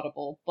it on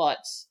Audible.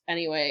 But,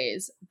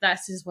 anyways,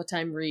 that is what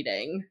I'm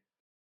reading.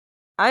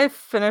 I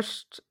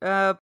finished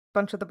a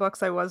bunch of the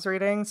books I was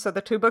reading. So the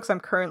 2 books I'm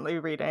currently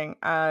reading,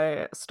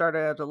 I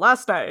started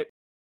last night.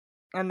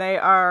 And they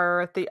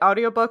are the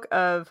audiobook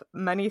of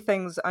Many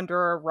Things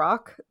Under a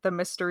Rock, The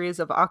Mysteries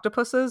of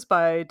Octopuses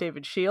by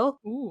David Scheel.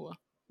 Ooh,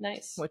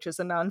 nice. Which is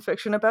a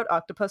nonfiction about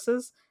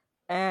octopuses.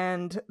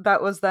 And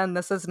that was then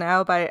This Is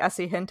Now by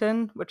Essie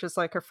Hinton, which is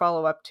her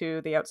follow-up to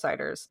The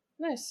Outsiders.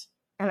 Nice.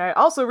 And I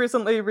also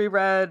recently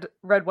reread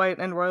Red, White,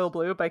 and Royal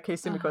Blue by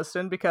Casey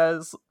McQuiston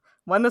because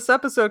when this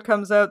episode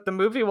comes out, the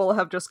movie will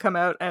have just come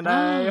out, and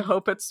I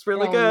hope it's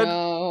really good.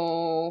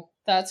 No.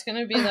 That's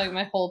gonna be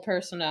my whole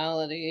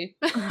personality.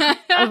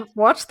 I've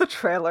watched the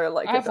trailer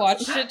I've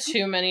watched it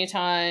too many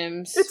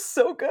times. It's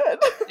so good.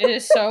 It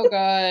is so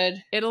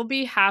good. It'll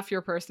be half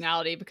your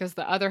personality because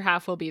the other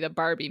half will be the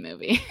Barbie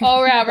movie.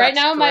 Oh yeah, right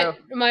now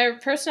my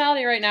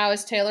personality right now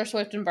is Taylor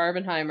Swift and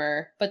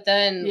Barbenheimer. But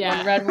then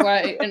when Red,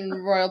 White,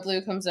 and Royal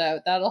Blue comes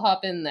out, that'll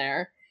hop in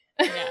there.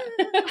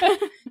 Yeah.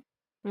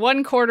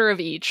 1/4 of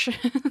each.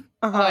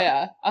 Oh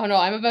yeah. Oh no,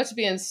 I'm about to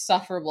be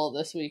insufferable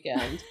this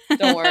weekend.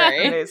 Don't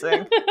worry.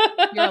 Amazing.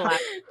 You're allowed.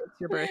 It's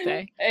your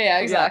birthday. Yeah,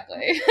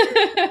 exactly.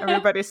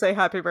 Everybody say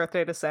happy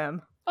birthday to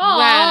Sam. Aww.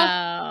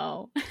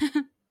 Wow.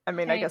 I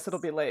mean, Thanks. I guess it'll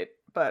be late,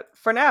 but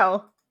for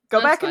now,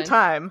 go back in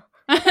time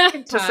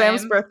to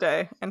Sam's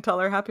birthday and tell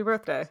her happy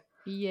birthday.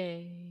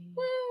 Yay.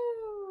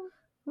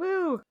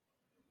 Woo.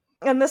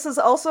 And this is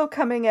also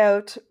coming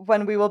out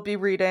when we will be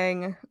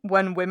reading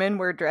When Women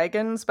Were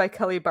Dragons by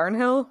Kelly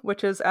Barnhill,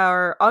 which is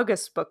our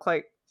August book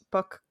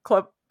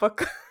club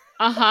book.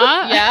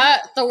 Yeah,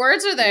 the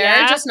words are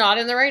there, just not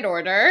in the right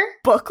order.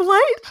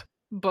 Booklight?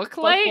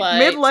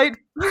 Midlight.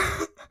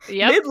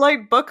 Yep.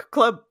 Midlight book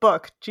club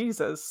book.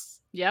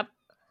 Jesus. Yep.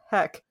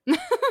 Heck.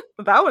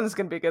 That one's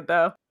gonna be good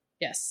though.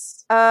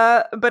 Yes.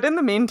 But in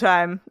the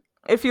meantime,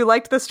 if you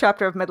liked this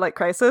chapter of Midlight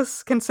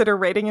Crisis, consider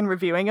rating and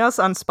reviewing us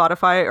on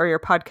Spotify or your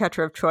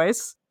podcatcher of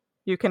choice.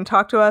 You can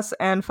talk to us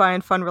and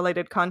find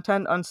fun-related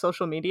content on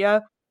social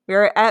media. We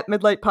are at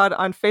Midlight Pod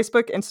on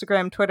Facebook,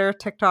 Instagram, Twitter,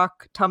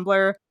 TikTok,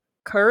 Tumblr.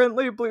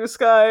 Currently Blue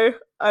Sky.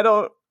 I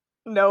don't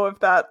know if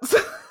that's...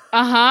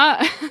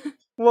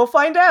 We'll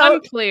find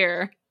out.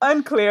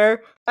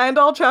 Unclear. And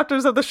all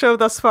chapters of the show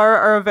thus far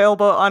are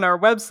available on our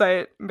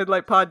website,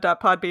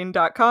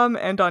 midlightpod.podbean.com,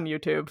 and on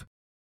YouTube.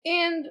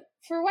 And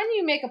for when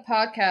you make a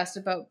podcast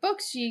about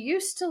books you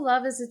used to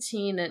love as a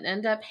teen and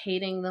end up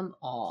hating them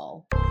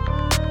all.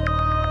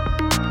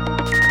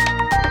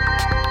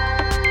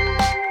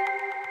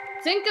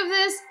 Think of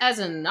this as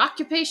an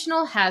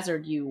occupational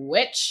hazard, you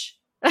witch.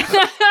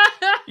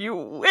 You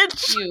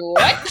witch. You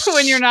witch.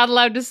 When you're not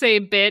allowed to say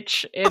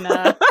bitch in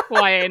a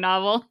YA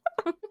novel.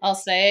 I'll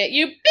say it,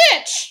 you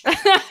bitch!